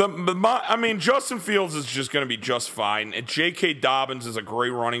 Justin Fields is just going to be just fine. And J.K. Dobbins is a great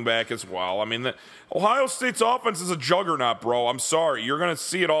running back as well. I mean, Ohio State's offense is a juggernaut, bro. I'm sorry. You're going to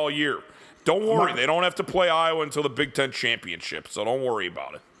see it all year. Don't worry. They don't have to play Iowa until the Big Ten championship, so don't worry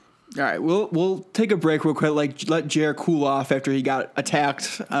about it. All right, we'll take a break real quick. Let Jared cool off after he got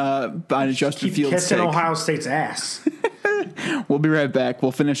attacked by Justin Fields. Kissing Ohio State's ass. We'll be right back.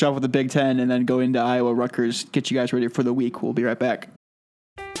 We'll finish off with the Big Ten and then go into Iowa, Rutgers, get you guys ready for the week. We'll be right back.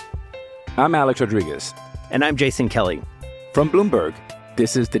 I'm Alex Rodriguez. And I'm Jason Kelly. From Bloomberg,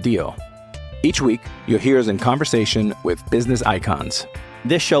 this is The Deal. Each week, you'll hear us in conversation with business icons.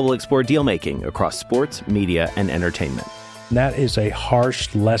 This show will explore deal-making across sports, media, and entertainment. That is a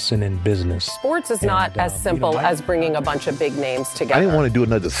harsh lesson in business. Sports is not as simple as bringing a bunch of big names together. I didn't want to do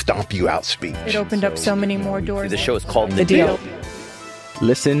another stomp you out speech. It opened up so many more doors. The show is called The Deal.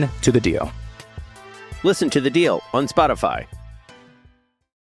 Listen to The Deal. Listen to The Deal on Spotify.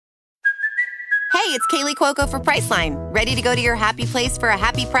 Hey, it's Kaylee Cuoco for Priceline. Ready to go to your happy place for a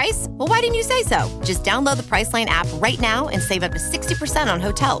happy price? Well, why didn't you say so? Just download the Priceline app right now and save up to 60% on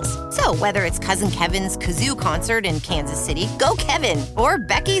hotels. So whether it's Cousin Kevin's Kazoo Concert in Kansas City, go Kevin, or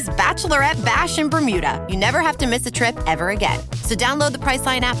Becky's Bachelorette Bash in Bermuda, you never have to miss a trip ever again. So download the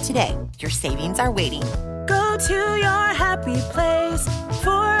Priceline app today. Your savings are waiting. Go to your happy place for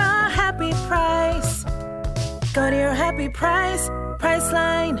a happy price. Go to your happy price,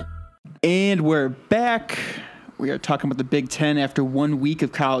 Priceline. And we're back. We are talking about the Big Ten after 1 week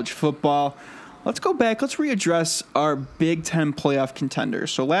of college football. Let's go back. Let's readdress our Big Ten playoff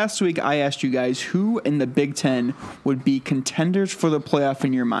contenders. So last week I asked you guys who in the Big Ten would be contenders for the playoff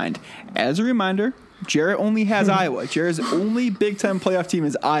in your mind. As a reminder, Jarrett only has Iowa. Jarrett's only Big Ten playoff team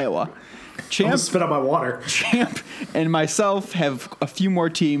is Iowa. Champ, spit out my water. Champ and myself have a few more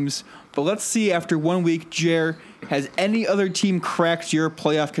teams. But let's see after 1 week, Jer, has any other team cracked your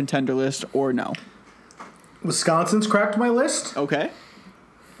playoff contender list or no? Wisconsin's cracked my list. Okay.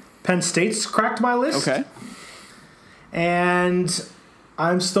 Penn State's cracked my list. Okay. And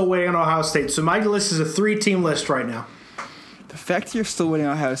I'm still waiting on Ohio State. So my list is a 3-team list right now. The fact that you're still waiting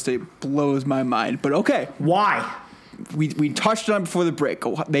on Ohio State blows my mind. But okay. Why? We touched on it before the break.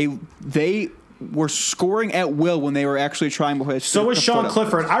 They were scoring at will when they were actually trying before. So is Sean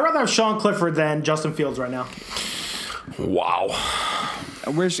Clifford. I'd rather have Sean Clifford than Justin Fields right now. Wow.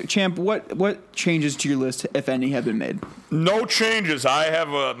 Where's Champ? What changes to your list, if any, have been made? No changes. I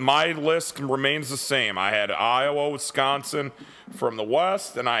have my list remains the same. I had Iowa, Wisconsin from the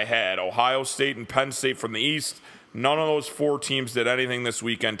West, and I had Ohio State and Penn State from the East. None of those 4 teams did anything this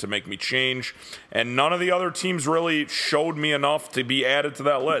weekend to make me change, and none of the other teams really showed me enough to be added to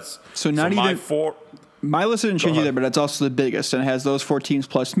that list. So not even my list didn't change either, but it's also the biggest, and it has those 4 teams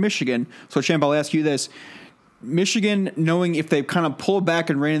plus Michigan. So Champ, I'll ask you this: Michigan, knowing if they kind of pull back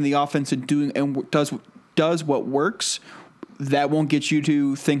and rein in the offense and does what works, that won't get you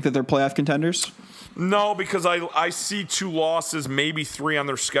to think that they're playoff contenders? No, because I see 2 losses, maybe 3 on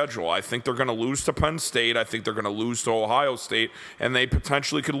their schedule. I think they're going to lose to Penn State. I think they're going to lose to Ohio State, and they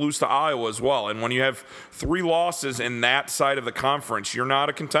potentially could lose to Iowa as well. And when you have 3 losses in that side of the conference, you're not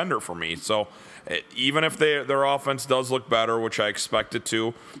a contender for me. So even if their offense does look better, which I expect it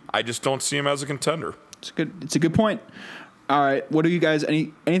to, I just don't see them as a contender. It's a good point. All right, what do you guys?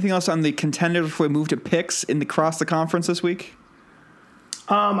 Anything else on the contenders before we move to picks across the conference this week?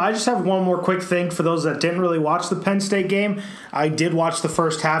 I just have one more quick thing for those that didn't really watch the Penn State game. I did watch the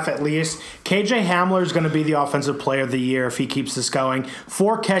first half at least. KJ Hamler is going to be the offensive player of the year if he keeps this going.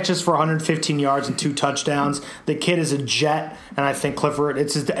 4 catches for 115 yards and 2 touchdowns. The kid is a jet, and I think Clifford,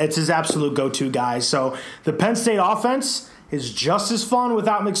 it's his absolute go-to guy. So the Penn State offense is just as fun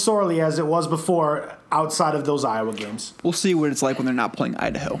without McSorley as it was before outside of those Iowa games. We'll see what it's like when they're not playing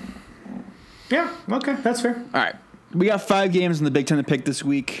Idaho. Yeah, okay, that's fair. All right. We got 5 games in the Big Ten to pick this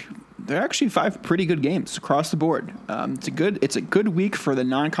week. They're actually 5 pretty good games across the board. It's a good week for the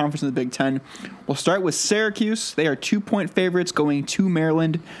non-conference in the Big Ten. We'll start with Syracuse. They are 2-point favorites going to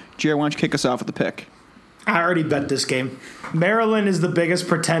Maryland. Jared, why don't you kick us off with the pick? I already bet this game. Maryland is the biggest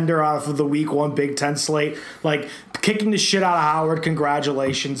pretender out of the Week 1 Big Ten slate. Like, kicking the shit out of Howard,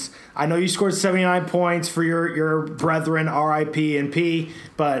 congratulations. I know you scored 79 points for your brethren, RIP and P,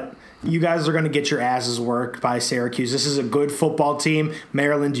 but you guys are going to get your asses worked by Syracuse. This is a good football team.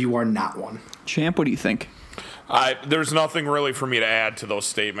 Maryland, you are not one. Champ, what do you think? There's nothing really for me to add to those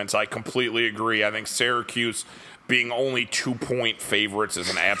statements. I completely agree. I think Syracuse being only 2-point favorites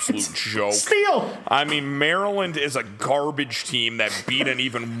is an absolute joke. Steal! I mean, Maryland is a garbage team that beat an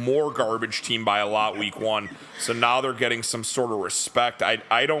even more garbage team by a lot Week 1. So now they're getting some sort of respect.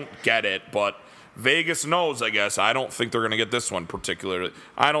 I don't get it, but Vegas knows, I guess. I don't think they're going to get this one particularly.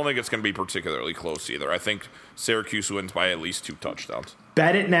 I don't think it's going to be particularly close either. I think Syracuse wins by at least 2 touchdowns.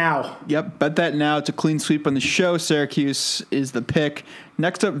 Bet it now. Yep, bet that now. It's a clean sweep on the show. Syracuse is the pick.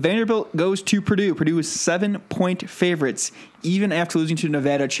 Next up, Vanderbilt goes to Purdue. Purdue is 7-point favorites, even after losing to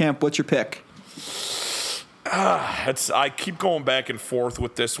Nevada. Champ, what's your pick? I keep going back and forth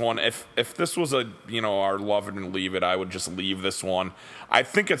with this one. If this was our love it and leave it, I would just leave this one. I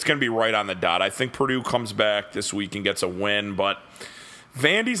think it's going to be right on the dot. I think Purdue comes back this week and gets a win, but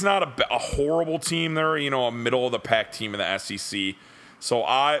Vandy's not a horrible team. They're, a middle of the pack team in the SEC. So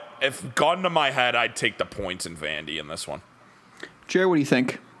if gun to my head, I'd take the points in Vandy in this one. Jerry, what do you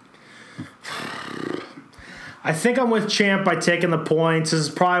think? I think I'm with Champ by taking the points. This is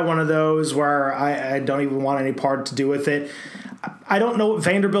probably one of those where I don't even want any part to do with it. I don't know what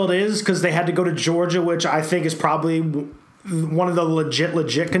Vanderbilt is because they had to go to Georgia, which I think is probably one of the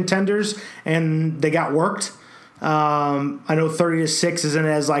legit contenders, and they got worked. I know 30-6 isn't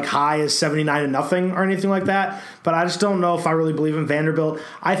as high as 79-0 or anything like that, but I just don't know if I really believe in Vanderbilt.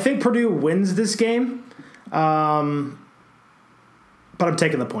 I think Purdue wins this game, but I'm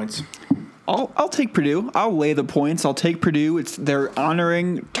taking the points. I'll take Purdue. I'll lay the points. I'll take Purdue. They're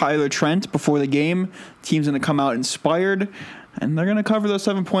honoring Tyler Trent before the game. Team's going to come out inspired, and they're going to cover those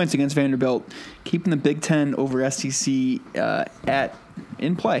 7 points against Vanderbilt, keeping the Big Ten over SEC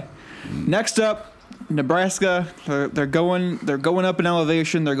in play. Next up, Nebraska. They're going up in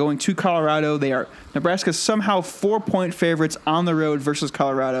elevation. They're going to Colorado. Nebraska's somehow 4-point favorites on the road versus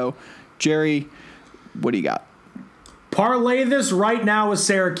Colorado. Jerry, what do you got? Parlay this right now with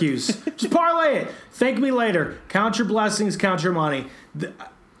Syracuse. Just parlay it. Thank me later. Count your blessings, count your money.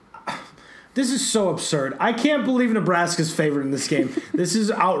 This is so absurd. I can't believe Nebraska's favored in this game. This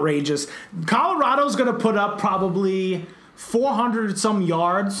is outrageous. Colorado's going to put up probably 400-some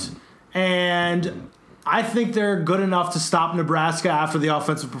yards, and I think they're good enough to stop Nebraska after the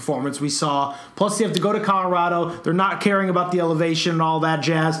offensive performance we saw. Plus, they have to go to Colorado. They're not caring about the elevation and all that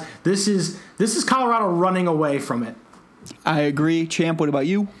jazz. This is Colorado running away from it. I agree. Champ, what about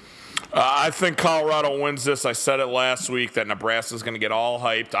you? I think Colorado wins this. I said it last week that Nebraska's going to get all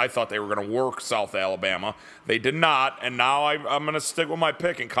hyped. I thought they were going to work South Alabama. They did not, and now I'm going to stick with my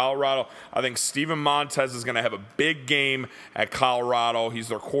pick in Colorado. I think Steven Montez is going to have a big game at Colorado. He's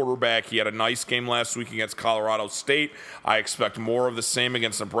their quarterback. He had a nice game last week against Colorado State. I expect more of the same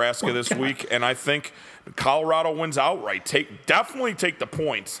against Nebraska this week, and I think Colorado wins outright. Definitely take the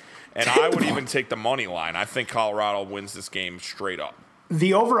points, and I would even take the money line. I think Colorado wins this game straight up.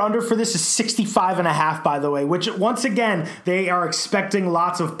 The over-under for this is 65.5, by the way, which, once again, they are expecting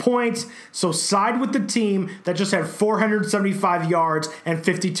lots of points. So side with the team that just had 475 yards and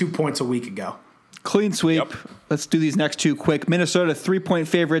 52 points a week ago. Clean sweep. Yep. Let's do these next two quick. Minnesota 3-point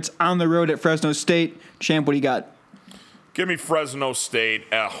favorites on the road at Fresno State. Champ, what do you got? Give me Fresno State.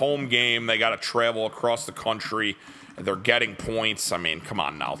 A home game. They got to travel across the country. They're getting points. I mean, come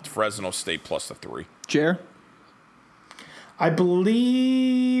on now. Fresno State plus the 3. Jer? I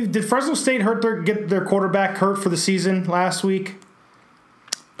believe, did Fresno State get their quarterback hurt for the season last week?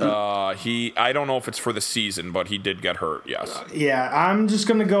 I don't know if it's for the season, but he did get hurt, yes. Yeah, I'm just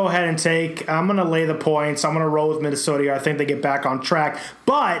going to go ahead and I'm going to lay the points. I'm going to roll with Minnesota here. I think they get back on track.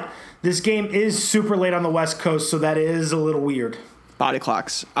 But this game is super late on the West Coast, so that is a little weird. Body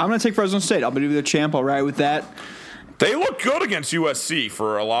clocks. I'm going to take Fresno State. I'll be the champ. I'll ride with that. They look good against USC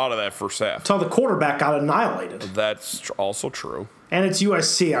for a lot of that first half. Until the quarterback got annihilated. That's also true. And it's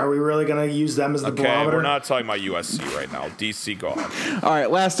USC. Are we really going to use them as the barometer? We're not talking about USC right now. DC, go ahead. All right,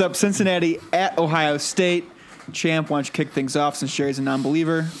 last up, Cincinnati at Ohio State. Champ, why don't you kick things off since Jerry's a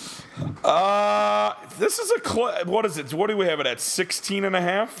non-believer? This is what is it? What do we have it at,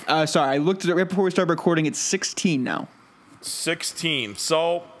 16.5? Sorry, I looked at it right before we started recording. It's 16 now. 16.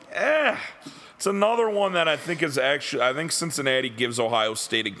 So, it's another one that I think I think Cincinnati gives Ohio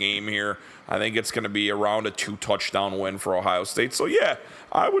State a game here. I think it's going to be around a 2-touchdown win for Ohio State. So, yeah,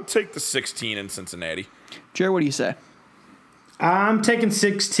 I would take the 16 in Cincinnati. Jerry, what do you say? I'm taking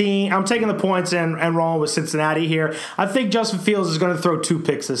 16. I'm taking the points and rolling with Cincinnati here. I think Justin Fields is going to throw 2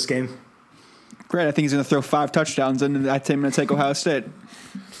 picks this game. Great. I think he's going to throw 5 touchdowns, and I think I'm going to take Ohio State.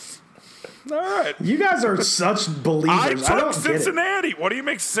 All right. You guys are such believers. I took Cincinnati. What do you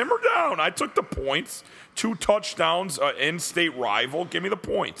make? Simmer down. I took the points. 2 touchdowns, in-state rival. Give me the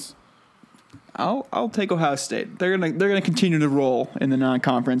points. I'll take Ohio State. They're gonna continue to roll in the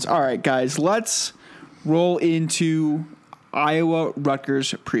non-conference. All right, guys, let's roll into Iowa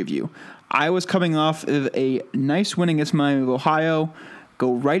Rutgers preview. Iowa's coming off of a nice win against Miami of Ohio.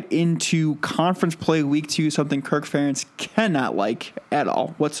 Go right into conference play week 2, something Kirk Ferentz cannot like at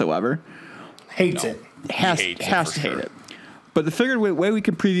all whatsoever. Hates it. Has to hate it. But the figured way we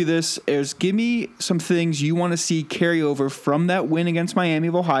can preview this is give me some things you want to see carry over from that win against Miami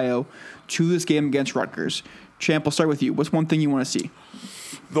of Ohio to this game against Rutgers. Champ, we'll start with you. What's one thing you want to see?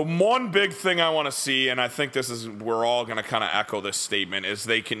 The one big thing I want to see, and I think we're all going to kind of echo this statement, is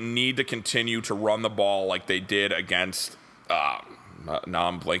they need to continue to run the ball like they did against. Now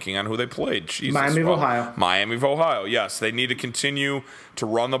I'm blanking on who they played. Jesus. Miami of Ohio. Miami of Ohio. Yes, they need to continue to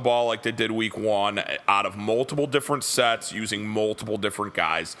run the ball like they did week 1 out of multiple different sets using multiple different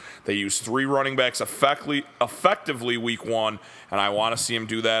guys. They used 3 running backs effectively week 1, and I want to see him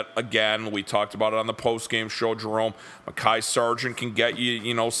do that again. We talked about it on the post-game show, Jerome. Mekhi Sargent can get you,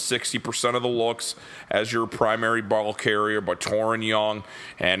 60% of the looks as your primary ball carrier, but Torin Young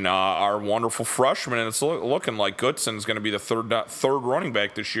and our wonderful freshman, and it's looking like Goodson's going to be the third running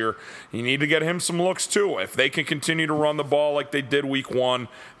back this year. You need to get him some looks too. If they can continue to run the ball like they did week 1,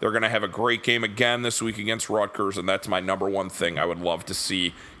 they're going to have a great game again this week against Rutgers, and that's my number one thing I would love to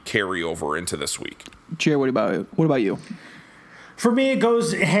see carry over into this week. Jay, what about you? For me, it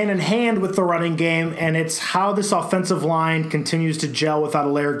goes hand in hand with the running game, and it's how this offensive line continues to gel without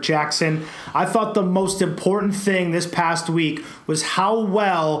Alaric Jackson. I thought the most important thing this past week was how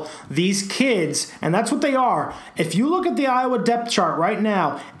well these kids, and that's what they are. If you look at the Iowa depth chart right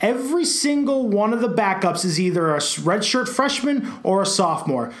now, every single one of the backups is either a redshirt freshman or a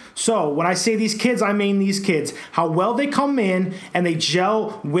sophomore. So when I say these kids, I mean these kids. How well they come in and they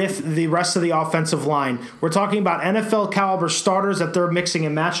gel with the rest of the offensive line. We're talking about NFL caliber starters that they're mixing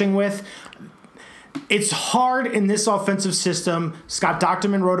and matching with. It's hard in this offensive system. Scott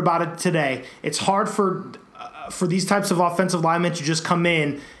Docterman wrote about it today. It's hard for these types of offensive linemen to just come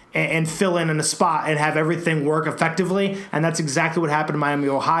in and fill in a spot and have everything work effectively, and that's exactly what happened in Miami,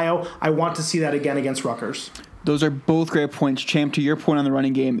 Ohio. I want to see that again against Rutgers. Those are both great points. Champ, to your point on the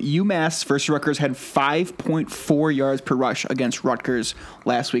running game, UMass versus Rutgers had 5.4 yards per rush against Rutgers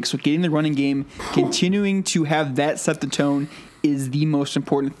last week. So getting the running game, continuing to have that set the tone is the most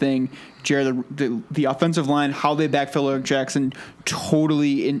important thing. Jared, the offensive line, how they backfill Alaric Jackson,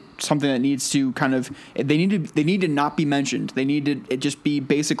 totally in something that needs to they need to not be mentioned. They need to just be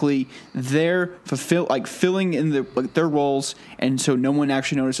basically there, filling in their roles, and so no one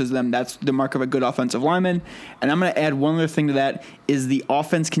actually notices them. That's the mark of a good offensive lineman. And I'm going to add one other thing to that, is the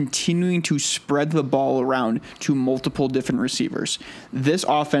offense continuing to spread the ball around to multiple different receivers. This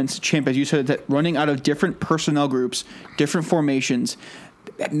offense, Champ, as you said, that running out of different personnel groups, different formations,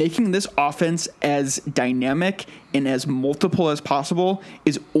 making this offense as dynamic and as multiple as possible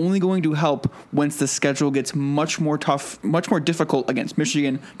is only going to help once the schedule gets much more tough, much more difficult against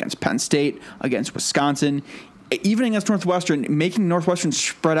Michigan, against Penn State, against Wisconsin, even against Northwestern. Making Northwestern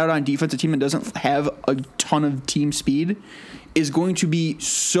spread out on defense, a team that doesn't have a ton of team speed, is going to be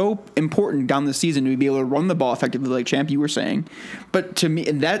so important down the season to be able to run the ball effectively, like Champ, you were saying. But to me,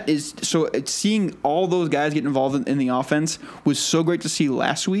 and that is so, seeing all those guys get involved in the offense was so great to see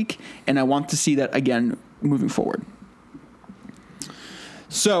last week, and I want to see that again moving forward.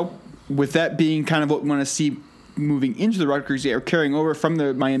 So, with that being kind of what we want to see moving into the Rutgers game, or carrying over from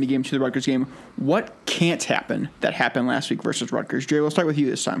the Miami game to the Rutgers game, what can't happen that happened last week versus Rutgers? Jerry, we'll start with you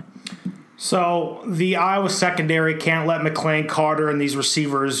this time. So the Iowa secondary can't let McLean, Carter, and these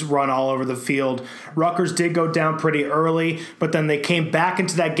receivers run all over the field. Rutgers did go down pretty early, but then they came back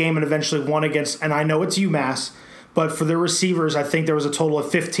into that game and eventually won against, and I know it's UMass, but for their receivers, I think there was a total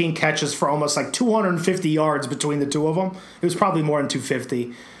of 15 catches for almost like 250 yards between the two of them. It was probably more than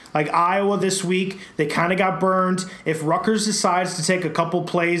 250. Like Iowa this week, they kind of got burned. If Rutgers decides to take a couple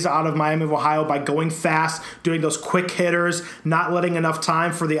plays out of Miami of Ohio by going fast, doing those quick hitters, not letting enough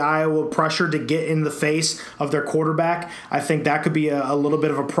time for the Iowa pressure to get in the face of their quarterback, I think that could be a little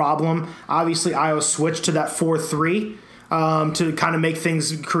bit of a problem. Obviously, Iowa switched to that 4-3. To kind of make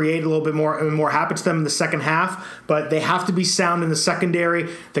things create a little bit more happen to them in the second half. But they have to be sound in the secondary.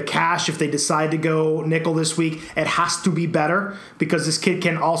 The Cash, if they decide to go nickel this week, it has to be better because this kid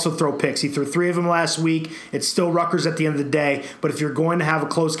can also throw picks. He threw 3 of them last week. It's still Rutgers at the end of the day. But if you're going to have a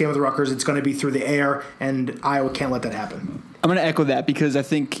close game with Rutgers, it's going to be through the air, and Iowa can't let that happen. I'm going to echo that because I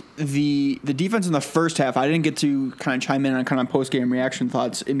think the defense in the first half, I didn't get to kind of chime in on kind of post-game reaction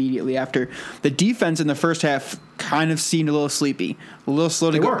thoughts immediately after. The defense in the first half kind of seemed a little sleepy, a little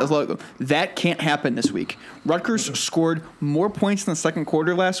slow to go. That can't happen this week. Rutgers scored more points in the second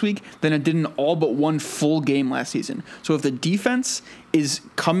quarter last week than it did in all but one full game last season. So if the defense is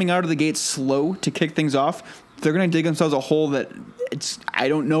coming out of the gate slow to kick things off, they're going to dig themselves a hole that I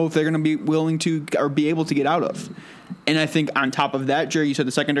don't know if they're going to be willing to or be able to get out of. And I think on top of that, Jerry, you said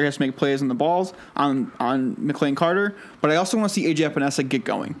the secondary has to make plays on the balls on McLean Carter, but I also want to see AJ Epinesa get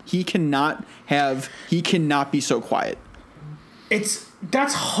going. He cannot be so quiet.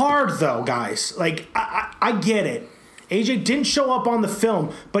 That's hard though, guys. Like I get it. AJ didn't show up on the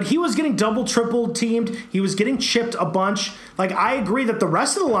film, but he was getting double, triple teamed. He was getting chipped a bunch. Like, I agree that the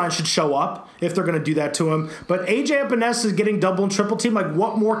rest of the line should show up if they're going to do that to him. But AJ Epinesa is getting double and triple teamed. Like,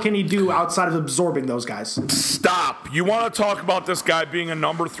 what more can he do outside of absorbing those guys? Stop. You want to talk about this guy being a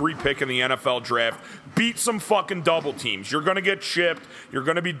number 3 pick in the NFL draft? Beat some fucking double teams. You're going to get chipped. You're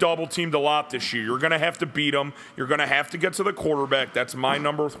going to be double teamed a lot this year. You're going to have to beat them. You're going to have to get to the quarterback. That's my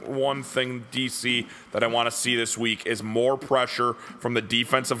number one thing, DC, that I want to see this week is more pressure from the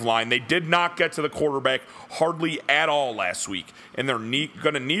defensive line. They did not get to the quarterback hardly at all last week, and they're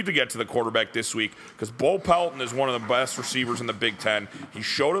going to need to get to the quarterback this week because Bo Pelton is one of the best receivers in the Big Ten. He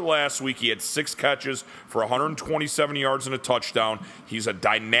showed it last week. He had 6 catches for 127 yards and a touchdown. He's a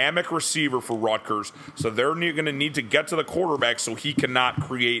dynamic receiver for Rutgers, so they're going to need to get to the quarterback so he cannot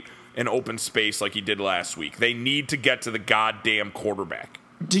create an open space like he did last week. They need to get to the goddamn quarterback.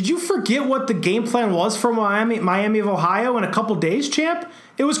 Did you forget what the game plan was for Miami of Ohio in a couple days, champ?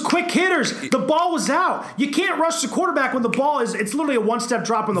 It was quick hitters. The ball was out. You can't rush the quarterback when the ball is, it's literally a one-step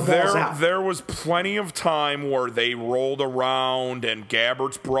drop when the ball's out. There was plenty of time where they rolled around and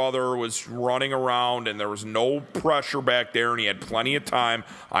Gabbert's brother was running around and there was no pressure back there and he had plenty of time.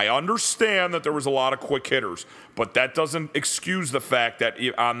 I understand that there was a lot of quick hitters, but that doesn't excuse the fact that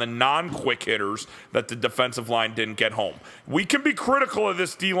on the non-quick hitters that the defensive line didn't get home. We can be critical of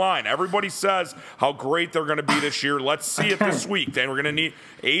this D-line. Everybody says how great they're going to be this year. Let's see it this week. Then we're going to need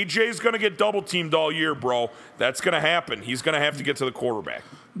AJ's going to get double teamed all year, bro. That's going to happen. He's going to have to get to the quarterback.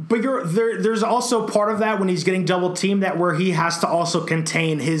 But there's also part of that when he's getting double teamed that where he has to also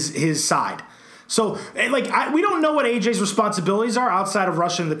contain his side. So, we don't know what AJ's responsibilities are outside of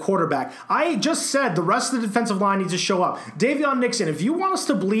rushing the quarterback. I just said the rest of the defensive line needs to show up. Davion Nixon, if you want us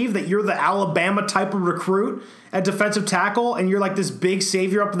to believe that you're the Alabama type of recruit at defensive tackle and you're like this big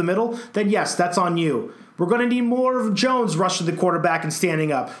savior up in the middle, then yes, that's on you. We're going to need more of Jones rushing the quarterback and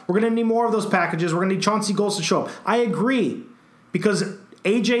standing up. We're going to need more of those packages. We're going to need Chauncey Golston to show up. I agree, because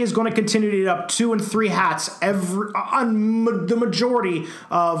AJ is going to continue to get up 2 and 3 hats on the majority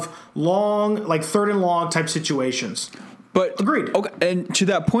of long, like 3rd and long type situations. But agreed. Okay, and to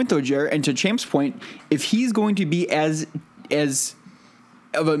that point though, Jared, and to Champ's point, if he's going to be as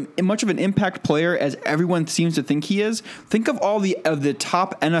much of an impact player as everyone seems to think he is, think of all the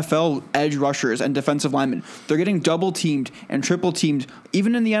top NFL edge rushers and defensive linemen. They're getting double teamed and triple teamed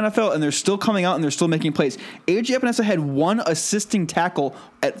even in the NFL, and they're still coming out and they're still making plays. AJ Epinesa had 1 assisting tackle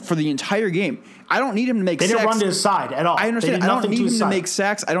for the entire game. I don't need him to make sacks. They didn't run to his side at all. I understand. I don't need him to make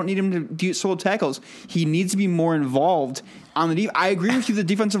sacks. I don't need him to do solo tackles. He needs to be more involved on the defense. I agree with you. The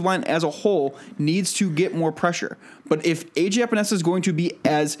defensive line as a whole needs to get more pressure. But if AJ Epinesa is going to be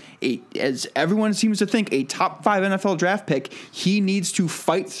as everyone seems to think, a top 5 NFL draft pick, he needs to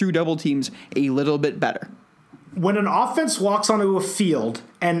fight through double teams a little bit better. When an offense walks onto a field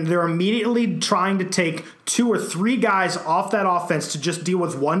and they're immediately trying to take 2 or 3 guys off that offense to just deal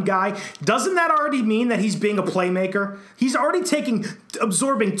with one guy, doesn't that already mean that he's being a playmaker? He's already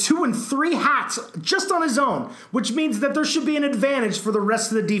absorbing 2 and 3 hats just on his own, which means that there should be an advantage for the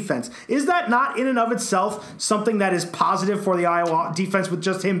rest of the defense. Is that not in and of itself something that is positive for the Iowa defense with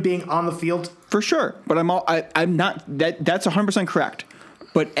just him being on the field? For sure, but I'm not. That's 100% correct.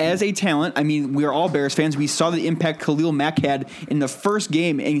 But as a talent, I mean, we're all Bears fans. We saw the impact Khalil Mack had in the first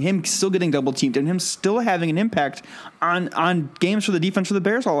game and him still getting double teamed and him still having an impact on games for the defense for the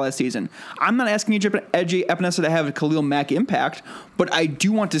Bears all last season. I'm not asking AJ Epinesa to have a Khalil Mack impact, but I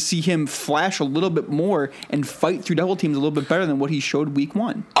do want to see him flash a little bit more and fight through double teams a little bit better than what he showed week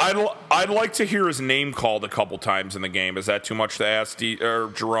 1. I'd like to hear his name called a couple times in the game. Is that too much to ask,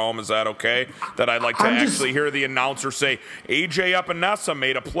 Jerome? Is that okay? That I'd like to hear the announcer say, AJ Epinesa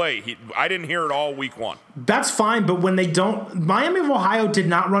made a play. I didn't hear it all week 1. That's fine, but when they don't, Miami of Ohio did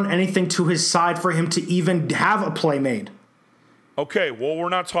not run anything to his side for him to even have a play made. Okay, well, we're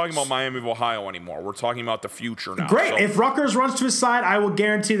not talking about Miami of Ohio anymore. We're talking about the future now. Great. So, if Rutgers runs to his side, I will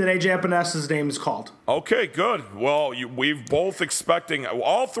guarantee that AJ Epinesa's name is called. Okay, good. Well, we've both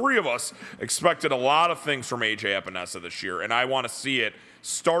all 3 of us expected a lot of things from AJ Epinesa this year, and I want to see it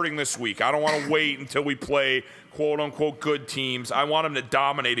starting this week. I don't want to wait until we play quote-unquote good teams. I want him to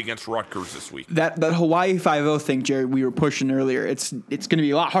dominate against Rutgers this week. That Hawaii 5-0 thing, Jerry, we were pushing earlier, it's going to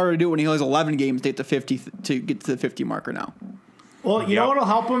be a lot harder to do when he has 11 games to get to the 50 marker now. Well, you know what'll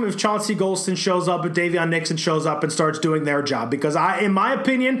help him if Chauncey Golston shows up, if Davion Nixon shows up and starts doing their job. Because in my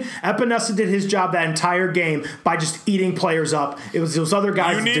opinion, Epinesa did his job that entire game by just eating players up. It was those other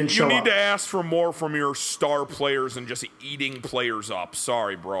guys that didn't show up. You need to ask for more from your star players than just eating players up.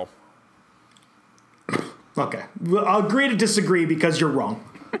 Sorry, bro. Okay. I'll agree to disagree because you're wrong.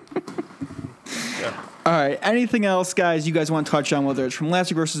 Yeah. All right. Anything else, guys, you guys want to touch on, whether it's from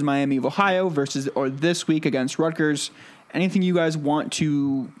last week versus Miami of Ohio or this week against Rutgers? Anything you guys want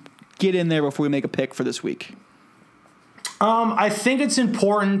to get in there before we make a pick for this week? I think it's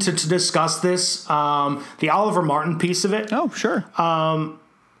important to discuss this, the Oliver Martin piece of it. Oh, sure.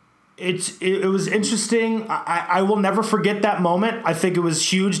 It was interesting. I will never forget that moment. I think it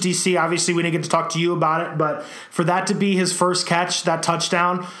was huge. DC, obviously, we didn't get to talk to you about it, but for that to be his first catch, that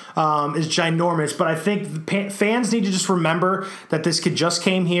touchdown, is ginormous. But I think fans need to just remember that this kid just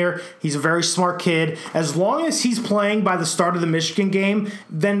came here. He's a very smart kid. As long as he's playing by the start of the Michigan game,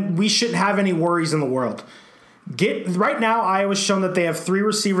 then we shouldn't have any worries in the world. Right now, Iowa's shown that they have 3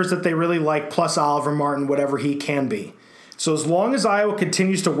 receivers that they really like, plus Oliver Martin, whatever he can be. So as long as Iowa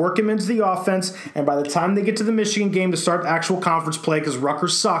continues to work him into the offense, and by the time they get to the Michigan game to start the actual conference play, because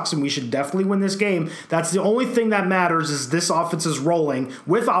Rutgers sucks and we should definitely win this game, that's the only thing that matters is this offense is rolling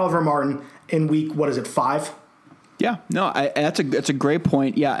with Oliver Martin in week, 5? Yeah, no, that's a great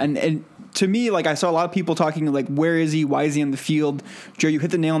point. Yeah, and to me, like, I saw a lot of people talking, like, where is he? Why is he on the field? Jerry, you hit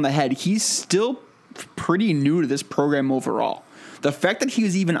the nail on the head. He's still pretty new to this program overall. The fact that he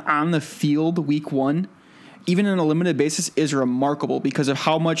was even on the field week 1, even on a limited basis, is remarkable because of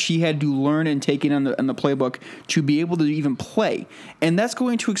how much he had to learn and take in on the playbook to be able to even play. And that's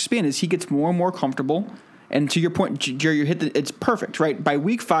going to expand as he gets more and more comfortable. And to your point, Jerry, it's perfect, right? By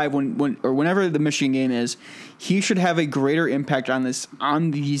week 5, whenever the Michigan game is, he should have a greater impact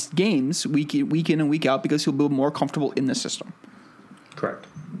on these games week in and week out because he'll be more comfortable in the system. Correct.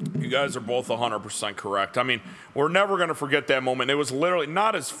 You guys are both 100% correct. I mean, we're never going to forget that moment. It was literally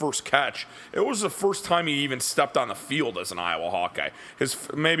not his first catch. It was the first time he even stepped on the field as an Iowa Hawkeye.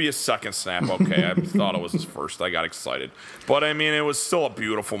 Maybe his second snap. Okay, I thought it was his first. I got excited. But, I mean, it was still a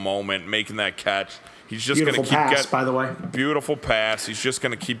beautiful moment making that catch. He's just going to keep getting, by the way. Beautiful pass. He's just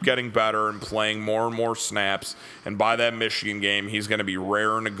going to keep getting better and playing more and more snaps. And by that Michigan game, he's going to be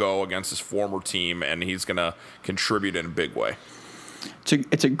raring to go against his former team, and he's going to contribute in a big way.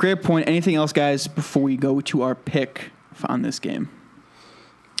 It's a great point. Anything else, guys, before we go to our pick on this game?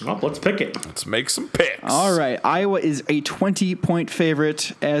 Well, let's pick it. Let's make some picks. All right. Iowa is a 20-point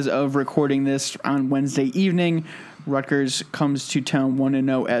favorite as of recording this on Wednesday evening. Rutgers comes to town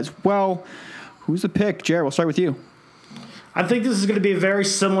 1-0 as well. Who's the pick? Jared, we'll start with you. I think this is going to be a very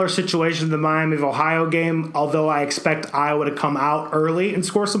similar situation to the Miami of Ohio game, although I expect Iowa to come out early and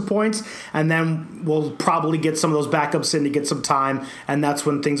score some points, and then we'll probably get some of those backups in to get some time, and that's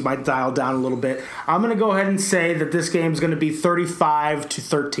when things might dial down a little bit. I'm going to go ahead and say that this game is going to be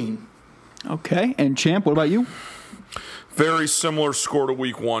 35-13. Okay, and Champ, what about you? Very similar score to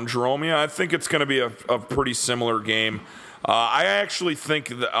week 1, Jerome. Yeah, I think it's going to be a pretty similar game. I actually think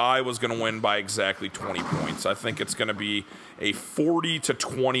that Iowa's going to win by exactly 20 points. I think it's going to be a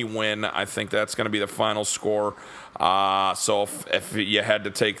 40-20 win. I think that's going to be the final score. So if you had to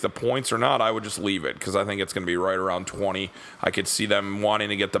take the points or not, I would just leave it because I think it's going to be right around 20. I could see them wanting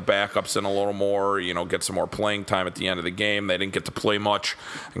to get the backups in a little more, get some more playing time at the end of the game. They didn't get to play much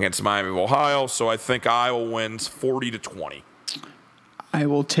against Miami of Ohio, so I think Iowa wins 40-20. I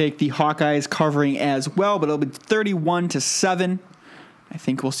will take the Hawkeyes covering as well, but it'll be 31-7. I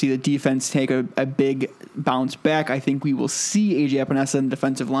think we'll see the defense take a big bounce back. I think we will see A.J. Epinesa and the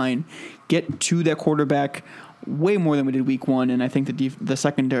defensive line get to their quarterback way more than we did week 1, and I think the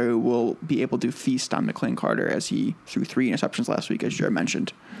secondary will be able to feast on McLean Carter as he threw 3 interceptions last week, as Jared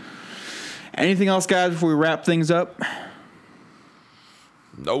mentioned. Anything else, guys, before we wrap things up?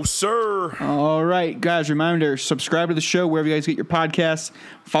 No, sir. All right, guys, reminder, subscribe to the show wherever you guys get your podcasts.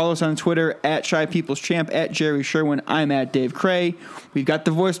 Follow us on Twitter, @ShyPeoplesChamp, @Jerry Sherwin. I'm @Dave Cray. We've got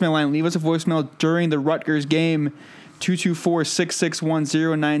the voicemail line. Leave us a voicemail during the Rutgers game,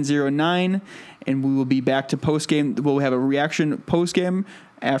 224-661-0909, and we will be back to postgame. We'll have a reaction postgame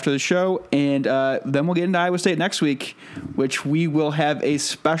after the show, and then we'll get into Iowa State next week, which we will have a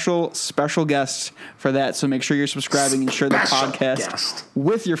special guest for that. So make sure you're subscribing and share the podcast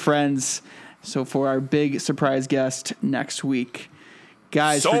with your friends. So for our big surprise guest next week,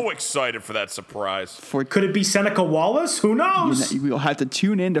 guys, excited for that surprise. Could it be Seneca Wallace? Who knows? We'll have to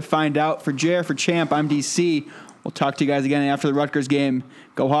tune in to find out. For Jer, for Champ, I'm DC. We'll talk to you guys again after the Rutgers game.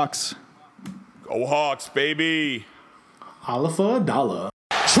 Go Hawks! Go Hawks, baby! Holla for $1.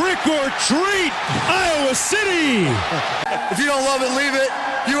 Trick or treat, Iowa City! If you don't love it, leave it.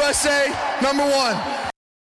 USA, #1.